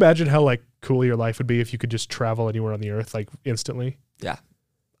bad. Could you imagine how like cool your life would be if you could just travel anywhere on the earth like instantly? Yeah,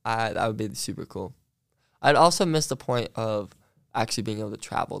 that would be super cool. I'd also miss the point of actually being able to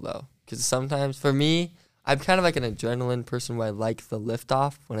travel though, because sometimes for me, I'm kind of like an adrenaline person where I like the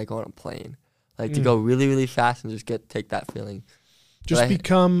liftoff when I go on a plane, like to go really really fast and just take that feeling. Just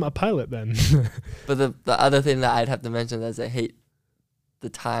become a pilot then. But the other thing that I'd have to mention is I hate the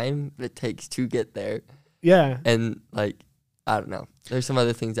time it takes to get there. Yeah. And like, I don't know. There's some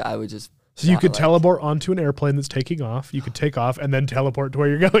other things that I would just. So you could teleport onto an airplane that's taking off. You could take off and then teleport to where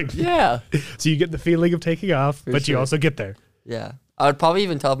you're going. Yeah. So you get the feeling of taking off, but you also get there. Yeah. I would probably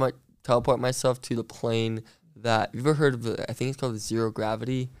even teleport myself to the plane that, you've ever heard of I think it's called Zero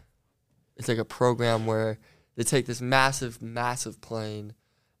Gravity. It's like a program where they take this massive, massive plane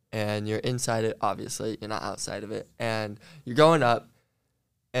and you're inside it, obviously. You're not outside of it. And you're going up.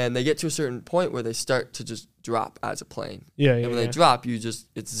 And they get to a certain point where they start to just drop as a plane. Yeah, And when they drop,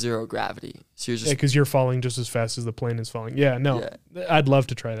 it's zero gravity. So you're just. Yeah, because you're falling just as fast as the plane is falling. Yeah, no. Yeah. I'd love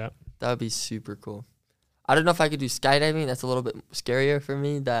to try that. That would be super cool. I don't know if I could do skydiving. That's a little bit scarier for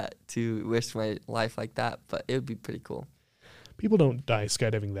me to risk my life like that. But it would be pretty cool. People don't die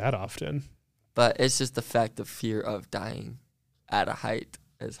skydiving that often. But it's just the fact of fear of dying at a height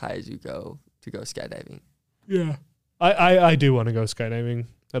as high as you go to go skydiving. Yeah. I do want to go skydiving.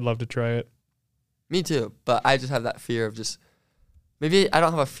 I'd love to try it. Me too, but I just have that fear of maybe I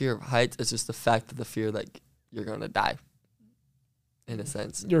don't have a fear of heights. It's just the fact of the fear like you're going to die, in a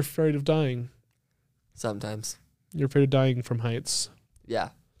sense. You're afraid of dying. Sometimes. You're afraid of dying from heights. Yeah.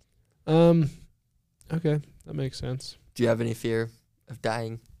 Okay, that makes sense. Do you have any fear of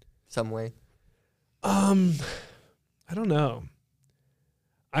dying some way? I don't know.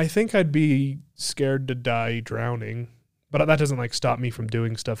 I think I'd be scared to die drowning. But that doesn't like stop me from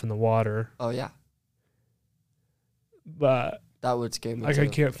doing stuff in the water. Oh yeah. But that would scare me like too. I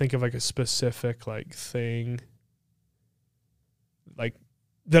can't think of like a specific like thing like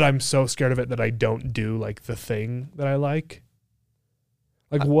that I'm so scared of it that I don't do like the thing that I like.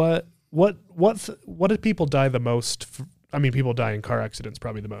 Like what did people die the most? I mean, people die in car accidents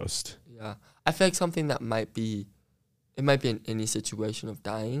probably the most. Yeah, I feel like something that might be in any situation of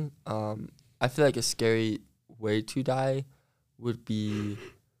dying. I feel like a scary way to die would be,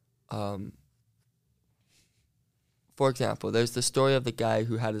 for example, there's the story of the guy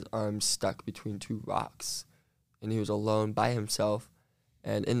who had his arms stuck between two rocks and he was alone by himself,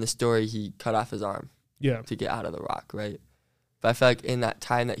 and in the story he cut off his arm to get out of the rock, right? But I feel like in that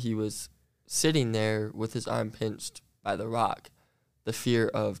time that he was sitting there with his arm pinched by the rock, the fear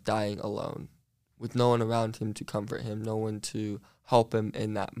of dying alone with no one around him to comfort him, no one to help him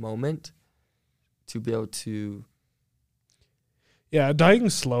in that moment, to be able to... Yeah, dying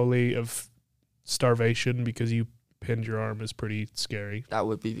slowly of starvation because you pinned your arm is pretty scary. That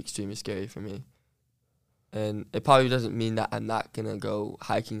would be extremely scary for me. And it probably doesn't mean that I'm not going to go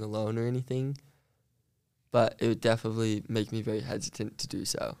hiking alone or anything, but it would definitely make me very hesitant to do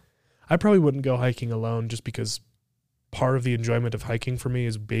so. I probably wouldn't go hiking alone just because part of the enjoyment of hiking for me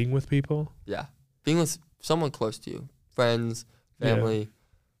is being with people. Yeah. Being with someone close to you, friends, family.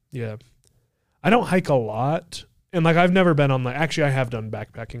 Yeah. I don't hike a lot. And like I've never been on actually I have done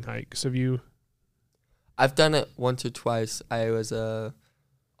backpacking hikes. Have you? I've done it once or twice. I was on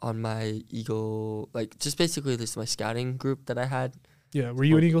my Eagle, like just basically this is my scouting group that I had. Yeah. Were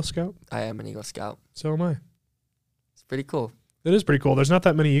you an Eagle Scout? I am an Eagle Scout. So am I. It's pretty cool. It is pretty cool. There's not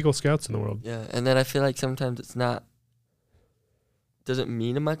that many Eagle Scouts in the world. Yeah, and then I feel like sometimes doesn't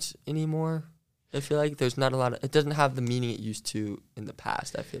mean much anymore. I feel like there's not a lot of, it doesn't have the meaning it used to in the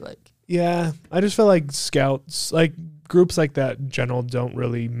past, I feel like. Yeah, I just feel like scouts, like groups like that in general don't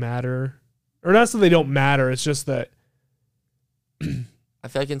really matter. Or not that they don't matter, it's just that I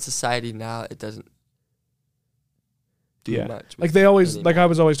feel like in society now it doesn't do much. Like they always, like I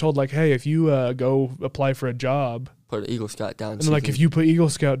was always told, like, hey, if you go apply for a job, put an Eagle Scout down. And like if you put Eagle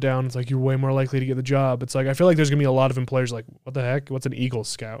Scout down, it's like you're way more likely to get the job. It's like I feel like there's gonna be a lot of employers like, what the heck? What's an Eagle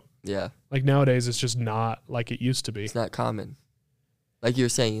Scout? Yeah. Like nowadays, it's just not like it used to be. It's not common. Like you were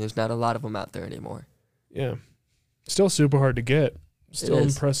saying, there's not a lot of them out there anymore. Yeah. Still super hard to get. Still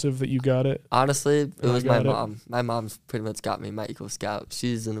impressive that you got it. Honestly, it was my mom. My mom's pretty much got me my Eagle Scout.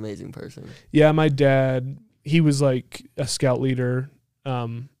 She's an amazing person. Yeah, my dad, he was like a scout leader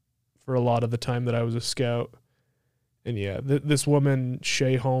for a lot of the time that I was a scout. And yeah, this woman,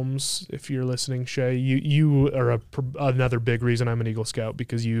 Shay Holmes, if you're listening, Shay, you are another big reason I'm an Eagle Scout,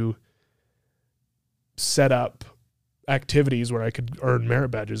 because you set up activities where I could earn merit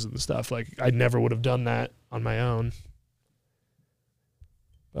badges and stuff. Like I never would have done that on my own.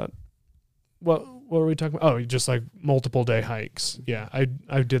 But what were we talking about? Oh, just like multiple day hikes. Yeah,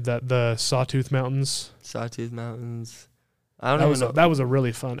 I did that. The Sawtooth Mountains. Sawtooth Mountains. I don't know. That was a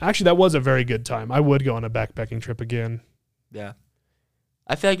really fun. Actually, that was a very good time. I would go on a backpacking trip again. Yeah.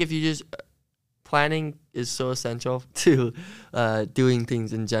 I feel like if you just planning is so essential to doing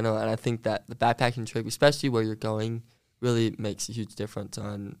things in general, and I think that the backpacking trip, especially where you're going, really makes a huge difference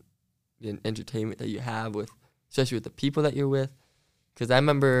on the entertainment that you have with, especially with the people that you're with. Because I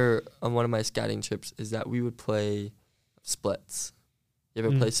remember on one of my scouting trips is that we would play splits. You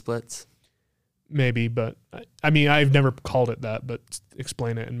ever play splits? Maybe, but I mean, I've never called it that, but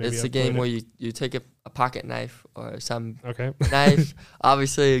explain it and maybe it's a game where you take a pocket knife or some knife,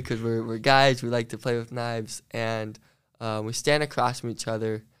 obviously, because we're guys, we like to play with knives, and we stand across from each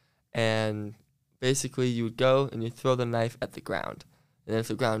other, and basically you would go and you throw the knife at the ground, and if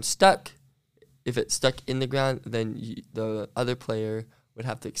the ground stuck, if it stuck in the ground, then the other player would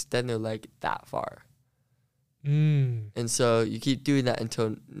have to extend their leg that far. And so you keep doing that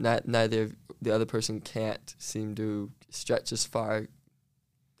until neither the other person can't seem to stretch as far,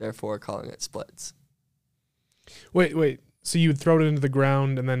 therefore calling it splits. Wait. So you would throw it into the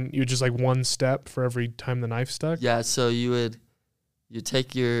ground and then you would just like one step for every time the knife stuck? Yeah, so you'd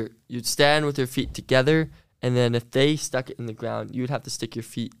stand with your feet together, and then if they stuck it in the ground, you would have to stick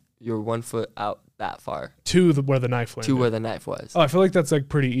your 1 foot out that far. Where the knife landed. To where the knife was. Oh, I feel like that's like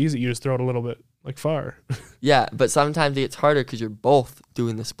pretty easy. You just throw it a little bit like far. Yeah, but sometimes it gets harder because you're both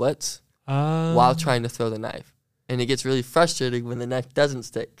doing the splits while trying to throw the knife. And it gets really frustrating when the knife doesn't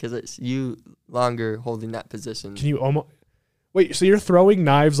stick because it's you longer holding that position. Can you almost... Wait, so you're throwing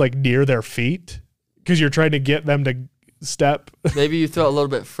knives like near their feet? Because you're trying to get them to step? Maybe you throw it a little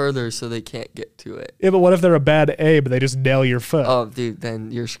bit further so they can't get to it. Yeah, but what if they're a bad A, but they just nail your foot? Oh, dude,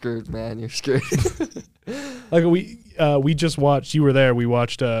 then you're screwed, man. You're screwed. Like we just watched, you were there, we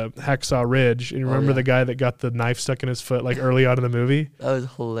watched Hacksaw Ridge, and you remember the guy that got the knife stuck in his foot like early on in the movie? That was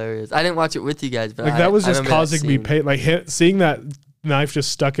hilarious. I didn't watch it with you guys, but like that was just causing me pain. Like seeing that knife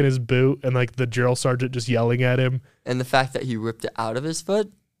just stuck in his boot and like the drill sergeant just yelling at him. And the fact that he ripped it out of his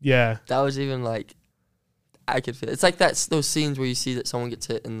foot. Yeah. That was even like, I could feel it. It's like those scenes where you see that someone gets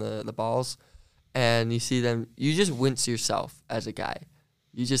hit in the balls and you see them, you just wince yourself as a guy.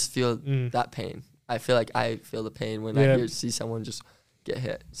 You just feel that pain. I feel like I feel the pain when I see someone just get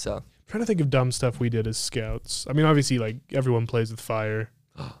hit. So I'm trying to think of dumb stuff we did as scouts. I mean, obviously, like everyone plays with fire.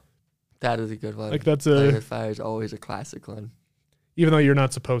 That is a good one. Like that's playing with fire is always a classic one. Even though you're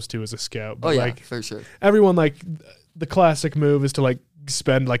not supposed to as a scout. But like, for sure. Everyone, like the classic move is to like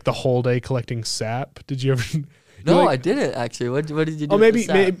spend like the whole day collecting sap. Did you ever? No, I didn't actually. What did you do? Oh, maybe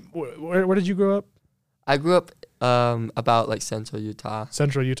where did you grow up? I grew up about like central Utah.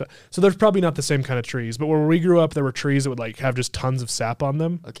 Central Utah. So there's probably not the same kind of trees, but where we grew up, there were trees that would like have just tons of sap on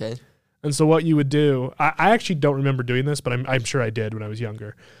them. Okay. And so what you would do, I actually don't remember doing this, but I'm sure I did when I was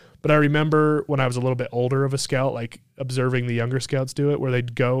younger. But I remember when I was a little bit older of a scout, like observing the younger scouts do it, where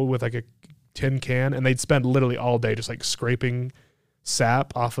they'd go with like a tin can and they'd spend literally all day just like scraping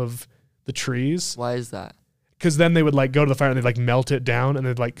sap off of the trees. Why is that? Because then they would like go to the fire and they'd like melt it down and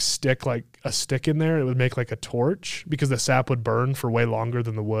they'd like stick like a stick in there. And it would make like a torch because the sap would burn for way longer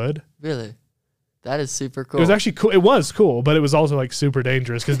than the wood. Really? That is super cool. It was actually cool. It was cool, but it was also like super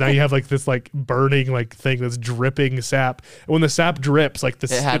dangerous because now you have like this like burning like thing that's dripping sap. And when the sap drips, like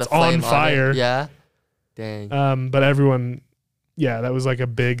it's on fire. Yeah. Dang. But everyone, that was like a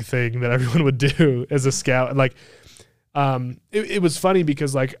big thing that everyone would do as a scout. And like, It was funny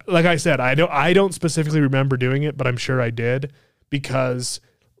because like I said, I don't specifically remember doing it, but I'm sure I did, because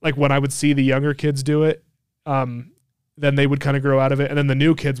like when I would see the younger kids do it, then they would kind of grow out of it, and then the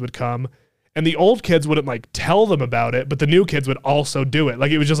new kids would come, and the old kids wouldn't like tell them about it, but the new kids would also do it.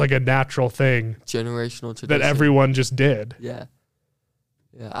 Like it was just like a natural thing, generational tradition that everyone just did. Yeah.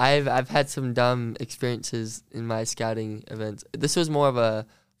 I've had some dumb experiences in my scouting events. This was more of a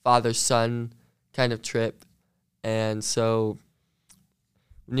father-son kind of trip. And so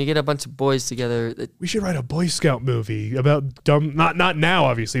when you get a bunch of boys together, We should write a Boy Scout movie about dumb, not now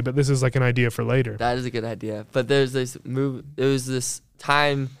obviously, but this is like an idea for later. that is a good idea. But there was this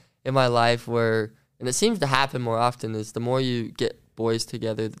time in my life where, and it seems to happen more often, is the more you get boys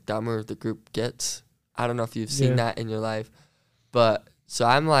together, the dumber the group gets. I don't know if you've seen that in your life. But so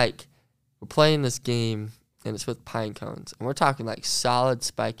I'm like, we're playing this game, and it's with pine cones. And we're talking like solid,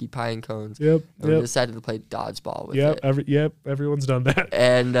 spiky pine cones. Yep. And we decided to play dodgeball with it. Everyone's done that.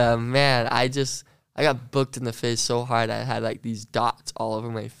 And man, I got booked in the face so hard. I had like these dots all over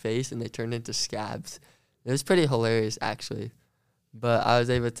my face, and they turned into scabs. It was pretty hilarious, actually. But I was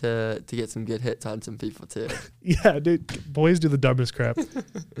able to get some good hits on some people too. Yeah, dude, boys do the dumbest crap.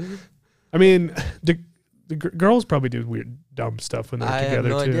 I mean, the girls probably do weird, dumb stuff when they're together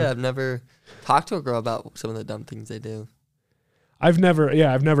too. I have no idea. I've never talked to a girl about some of the dumb things they do. I've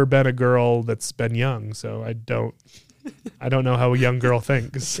never been a girl that's been young, so I don't know how a young girl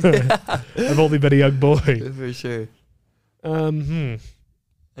thinks. I've only been a young boy. For sure.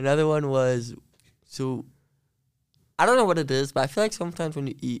 Another one was, so I don't know what it is, but I feel like sometimes when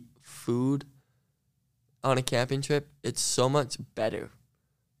you eat food on a camping trip, it's so much better.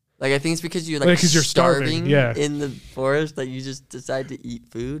 Like I think it's because you're like you're starving in the forest that you just decide to eat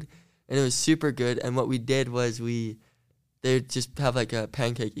food, and it was super good. And what we did was they'd just have like a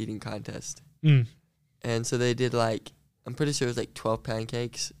pancake eating contest, and so they did like, I'm pretty sure it was like 12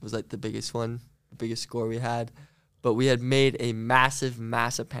 pancakes. It was like the biggest one, the biggest score we had, but we had made a massive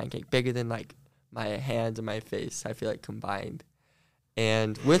pancake, bigger than like my hands and my face, I feel like combined.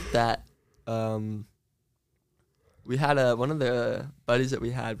 And with that, we had one of the buddies that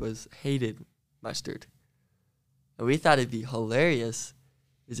we had hated mustard. And we thought it'd be hilarious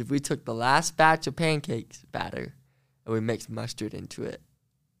is if we took the last batch of pancakes batter and we mixed mustard into it.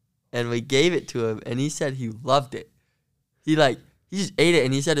 And we gave it to him, and he said he loved it. He just ate it,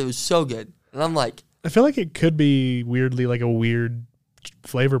 and he said it was so good. And I'm like, I feel like it could be weirdly like a weird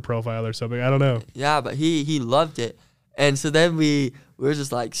flavor profile or something. I don't know. Yeah, but he loved it. And so then we were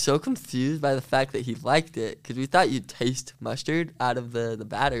just like so confused by the fact that he liked it, because we thought you'd taste mustard out of the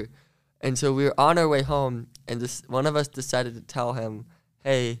batter. And so we were on our way home, and one of us decided to tell him,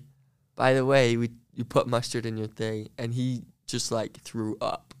 hey, by the way, you put mustard in your thing. And he just like threw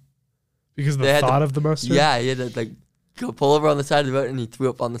up. Because of the thought of the mustard? Yeah, he had to like go pull over on the side of the boat, and he threw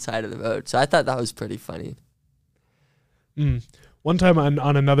up on the side of the boat. So I thought that was pretty funny. One time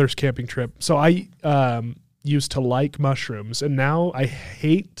on another camping trip, so I used to like mushrooms, and now I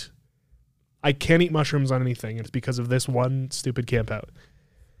can't eat mushrooms on anything. It's because of this one stupid camp out.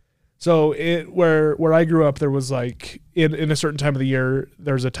 So where I grew up, there was like in a certain time of the year,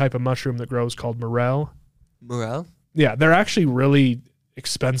 there's a type of mushroom that grows called morel. Morel? Yeah, they're actually really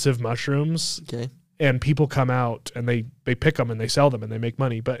expensive mushrooms. Okay. And people come out and they pick them and they sell them and they make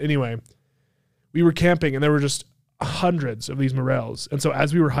money. But anyway, we were camping and there were just hundreds of these morels. And so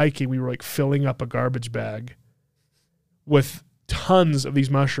as we were hiking, we were like filling up a garbage bag with tons of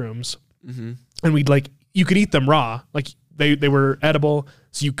these mushrooms. Mm-hmm. And you could eat them raw. Like they were edible,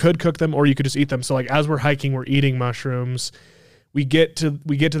 so you could cook them or you could just eat them. So like as we're hiking, we're eating mushrooms. We get to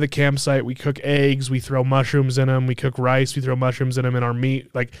the campsite, we cook eggs, we throw mushrooms in them, we cook rice, we throw mushrooms in them in our meat.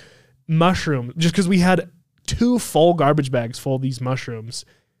 Like mushroom, just because we had 2 full garbage bags full of these mushrooms,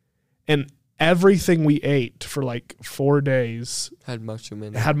 and everything we ate for like 4 days had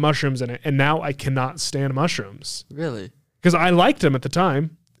mushrooms in it. And now I cannot stand mushrooms. Really? Because I liked them at the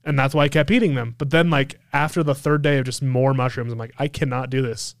time, and that's why I kept eating them. But then like after the 3rd day of just more mushrooms, I'm like, I cannot do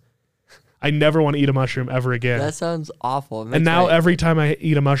this. I never want to eat a mushroom ever again. That sounds awful. And now every time I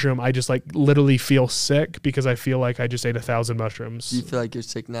eat a mushroom, I just like literally feel sick because I feel like I just ate 1,000 mushrooms. Do you feel like you're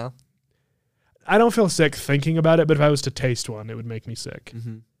sick now? I don't feel sick thinking about it, but if I was to taste one, it would make me sick.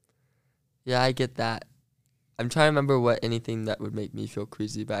 Mm-hmm. Yeah, I get that. I'm trying to remember anything that would make me feel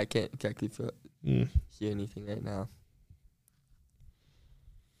queasy, but I can't exactly hear anything right now.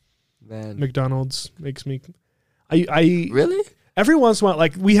 Man. McDonald's makes me... I Really? Every once in a while,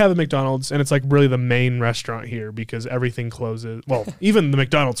 like we have a McDonald's, and it's like really the main restaurant here because everything closes. Well, even the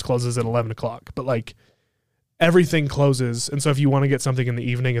McDonald's closes at 11 o'clock, but like everything closes. And so if you want to get something in the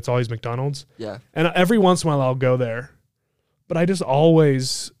evening, it's always McDonald's. Yeah. And every once in a while I'll go there but I just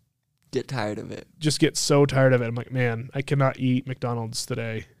always Get tired of it. just get so tired of it. I'm like, man, I cannot eat McDonald's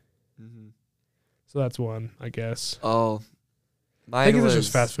today. Mm-hmm. So that's one, I guess. Oh, I think it's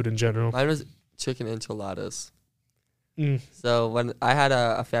just fast food in general. Mine was chicken enchiladas. Mm. So when I had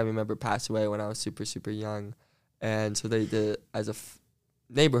a family member pass away when I was super, super young, and so they did, as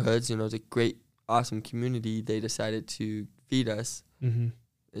neighborhoods, you know, it's a great, awesome community, they decided to feed us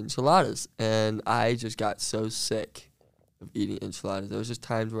enchiladas. And I just got so sick of eating enchiladas. There was just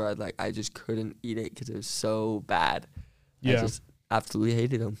times where I just couldn't eat it because it was so bad. Yeah. I just absolutely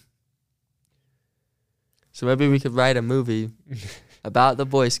hated them. So maybe we could write a movie about the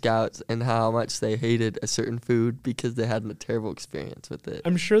Boy Scouts and how much they hated a certain food because they had a terrible experience with it.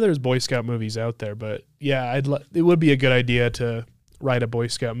 I'm sure there's Boy Scout movies out there, but yeah, it would be a good idea to write a Boy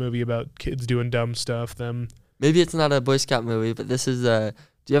Scout movie about kids doing dumb stuff. Maybe it's not a Boy Scout movie, but this is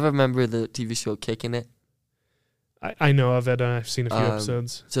do you ever remember the TV show Kicking It? I know of it. I've seen a few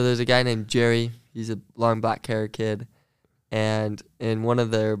episodes. So there's a guy named Jerry. He's a long black hair kid. And in one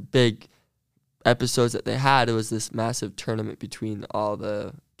of their big episodes that they had, it was this massive tournament between all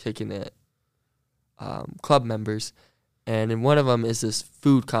the Kicking It club members. And in one of them is this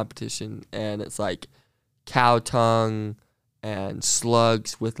food competition. And it's like cow tongue and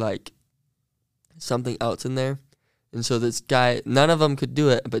slugs with like something else in there. And so this guy, none of them could do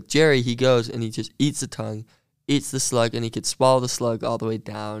it. But Jerry, he goes and he just eats the tongue, eats the slug, and he could swallow the slug all the way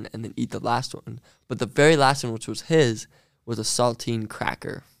down and then eat the last one. But the very last one, which was his, was a saltine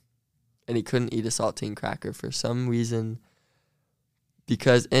cracker. And he couldn't eat a saltine cracker for some reason,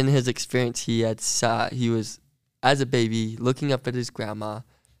 because in his experience he was, as a baby, looking up at his grandma,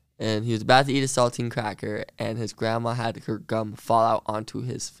 and he was about to eat a saltine cracker, and his grandma had her gum fall out onto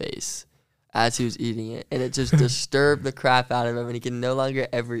his face as he was eating it, and it just disturbed the crap out of him, and he can no longer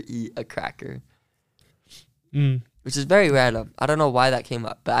ever eat a cracker. Which is very random. I don't know why that came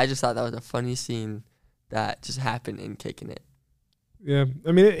up, but I just thought that was a funny scene that just happened in Kicking It. Yeah,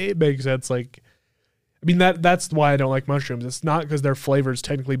 I mean, it makes sense. Like, I mean, that's why I don't like mushrooms. It's not because their flavor is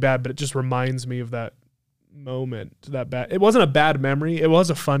technically bad, but it just reminds me of that moment. It wasn't a bad memory. It was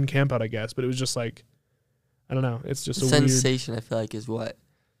a fun camp out, I guess, but it was just like, I don't know. It's just the a sensation, I feel like, is what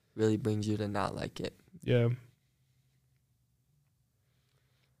really brings you to not like it. Yeah.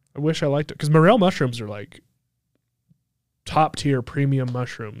 I wish I liked it, because morel mushrooms are like top tier premium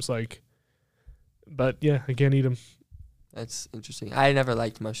mushrooms. Like, but yeah, I can't eat them. That's interesting. I never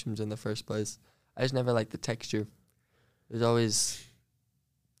liked mushrooms in the first place. I just never liked the texture. It was always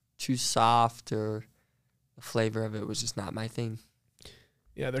too soft, or the flavor of it was just not my thing.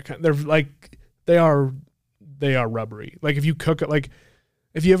 Yeah, they are rubbery. Like if you cook it, like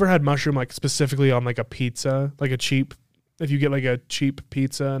if you ever had mushroom like specifically on like a pizza, like if you get like a cheap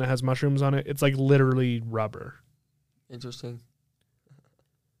pizza and it has mushrooms on it, it's like literally rubber. Interesting.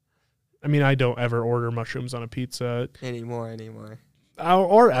 I mean, I don't ever order mushrooms on a pizza. Anymore.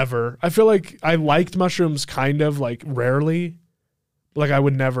 Or ever. I feel like I liked mushrooms kind of like rarely. Like I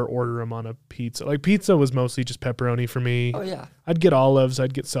would never order them on a pizza. Like pizza was mostly just pepperoni for me. Oh, yeah. I'd get olives,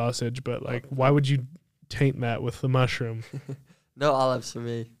 I'd get sausage, but like why would you taint that with the mushroom? No olives for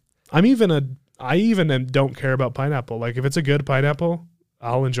me. I even don't care about pineapple. Like if it's a good pineapple,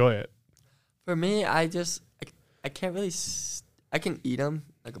 I'll enjoy it. For me, I can't really, I can eat them,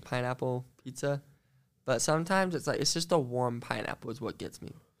 like a pineapple pizza, but sometimes it's just a warm pineapple is what gets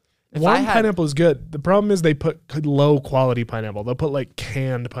me. Warm pineapple is good. The problem is they put low quality pineapple. They'll put like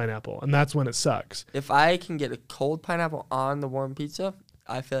canned pineapple, and that's when it sucks. If I can get a cold pineapple on the warm pizza,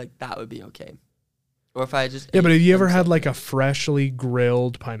 I feel like that would be okay. Or if I just but have you ever had like a freshly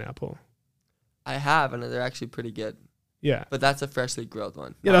grilled pineapple? I have, and they're actually pretty good. Yeah. But that's a freshly grilled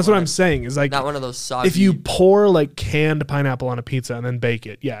one. Yeah, that's what I'm saying. Is like not one of those soggy. If you pour like canned pineapple on a pizza and then bake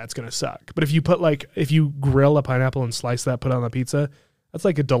it, yeah, it's gonna suck. But if you grill a pineapple and slice that, put it on the pizza, that's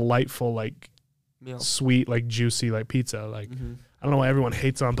like a delightful, like meal. Sweet, like juicy, like pizza. Like I don't know why everyone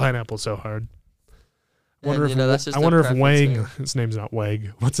hates on pineapple so hard. I wonder if Wang, his name's not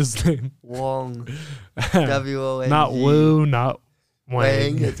Wang. What's his name? Wang. W-O-N-G. Not Woo, not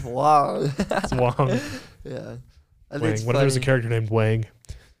Wang. It's Wang. It's Wang. Yeah. Wang. What if there's a character named Wang?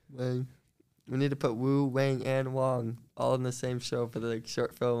 Wang. We need to put Wu, Wang, and Wang all in the same show for the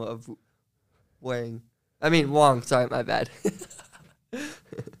short film of Wang. I mean Wang. Sorry, my bad.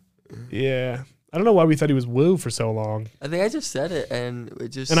 Yeah. I don't know why we thought he was Woo for so long. I think I just said it, and it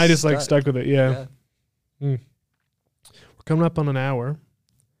just. And I just stuck with it. Yeah. We're coming up on an hour.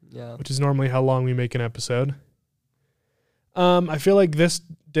 Yeah. Which is normally how long we make an episode. I feel like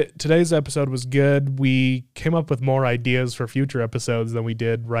today's episode was good. We came up with more ideas for future episodes than we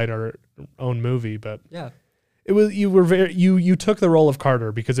did write our own movie, but yeah, It was you took the role of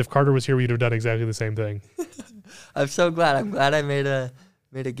Carter, because if Carter was here, we'd have done exactly the same thing. I'm so glad. I'm glad I made a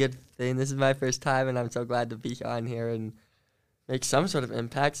good thing. This is my first time, and I'm so glad to be on here and make some sort of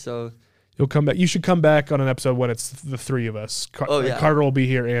impact. So You'll come back. You should come back on an episode when it's the three of us. yeah. Carter will be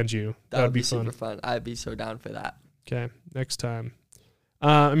here and you. that would be fun. super fun. I'd be so down for that. Okay, next time.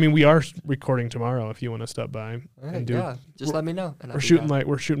 I mean, we are recording tomorrow. If you want to stop by All right, and do, yeah, just let me know. And I'll we're be shooting down.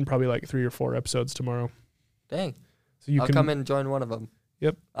 we're shooting probably like 3 or 4 episodes tomorrow. Dang. So you I'll can come in and join one of them.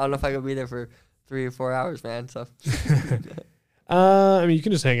 Yep. I don't know if I could be there for 3 or 4 hours, man. So I mean, you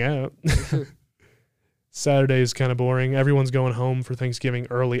can just hang out. sure. Saturday is kind of boring. Everyone's going home for Thanksgiving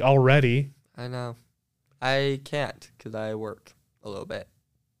early already. I know. I can't because I work a little bit,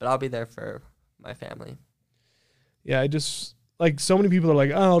 but I'll be there for my family. Yeah, I just like so many people are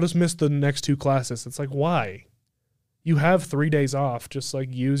like, oh, I'll just miss the next 2 classes. It's like, why? You have 3 days off. Just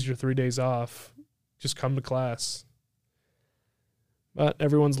like use your 3 days off. Just come to class. But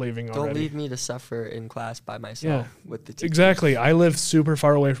everyone's leaving already. Don't leave me to suffer in class by myself with the teachers. Exactly. I live super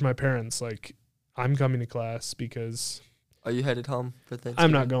far away from my parents. Like, I'm coming to class because Are you headed home for Thanksgiving?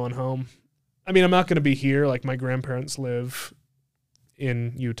 I'm not going home. I mean, I'm not going to be here. Like, my grandparents live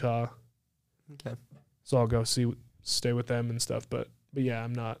in Utah. Okay. So I'll go stay with them and stuff. But yeah,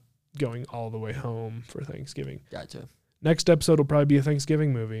 I'm not going all the way home for Thanksgiving. Gotcha. Next episode will probably be a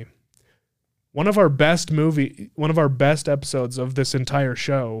Thanksgiving movie. One of our best episodes of this entire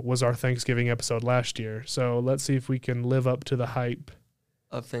show was our Thanksgiving episode last year. So let's see if we can live up to the hype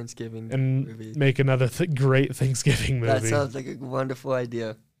Of Thanksgiving and movie. make another great Thanksgiving movie. That sounds like a wonderful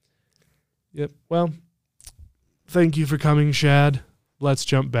idea. Yep. Well, thank you for coming, Shad. Let's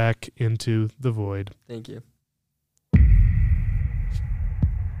jump back into the void. Thank you.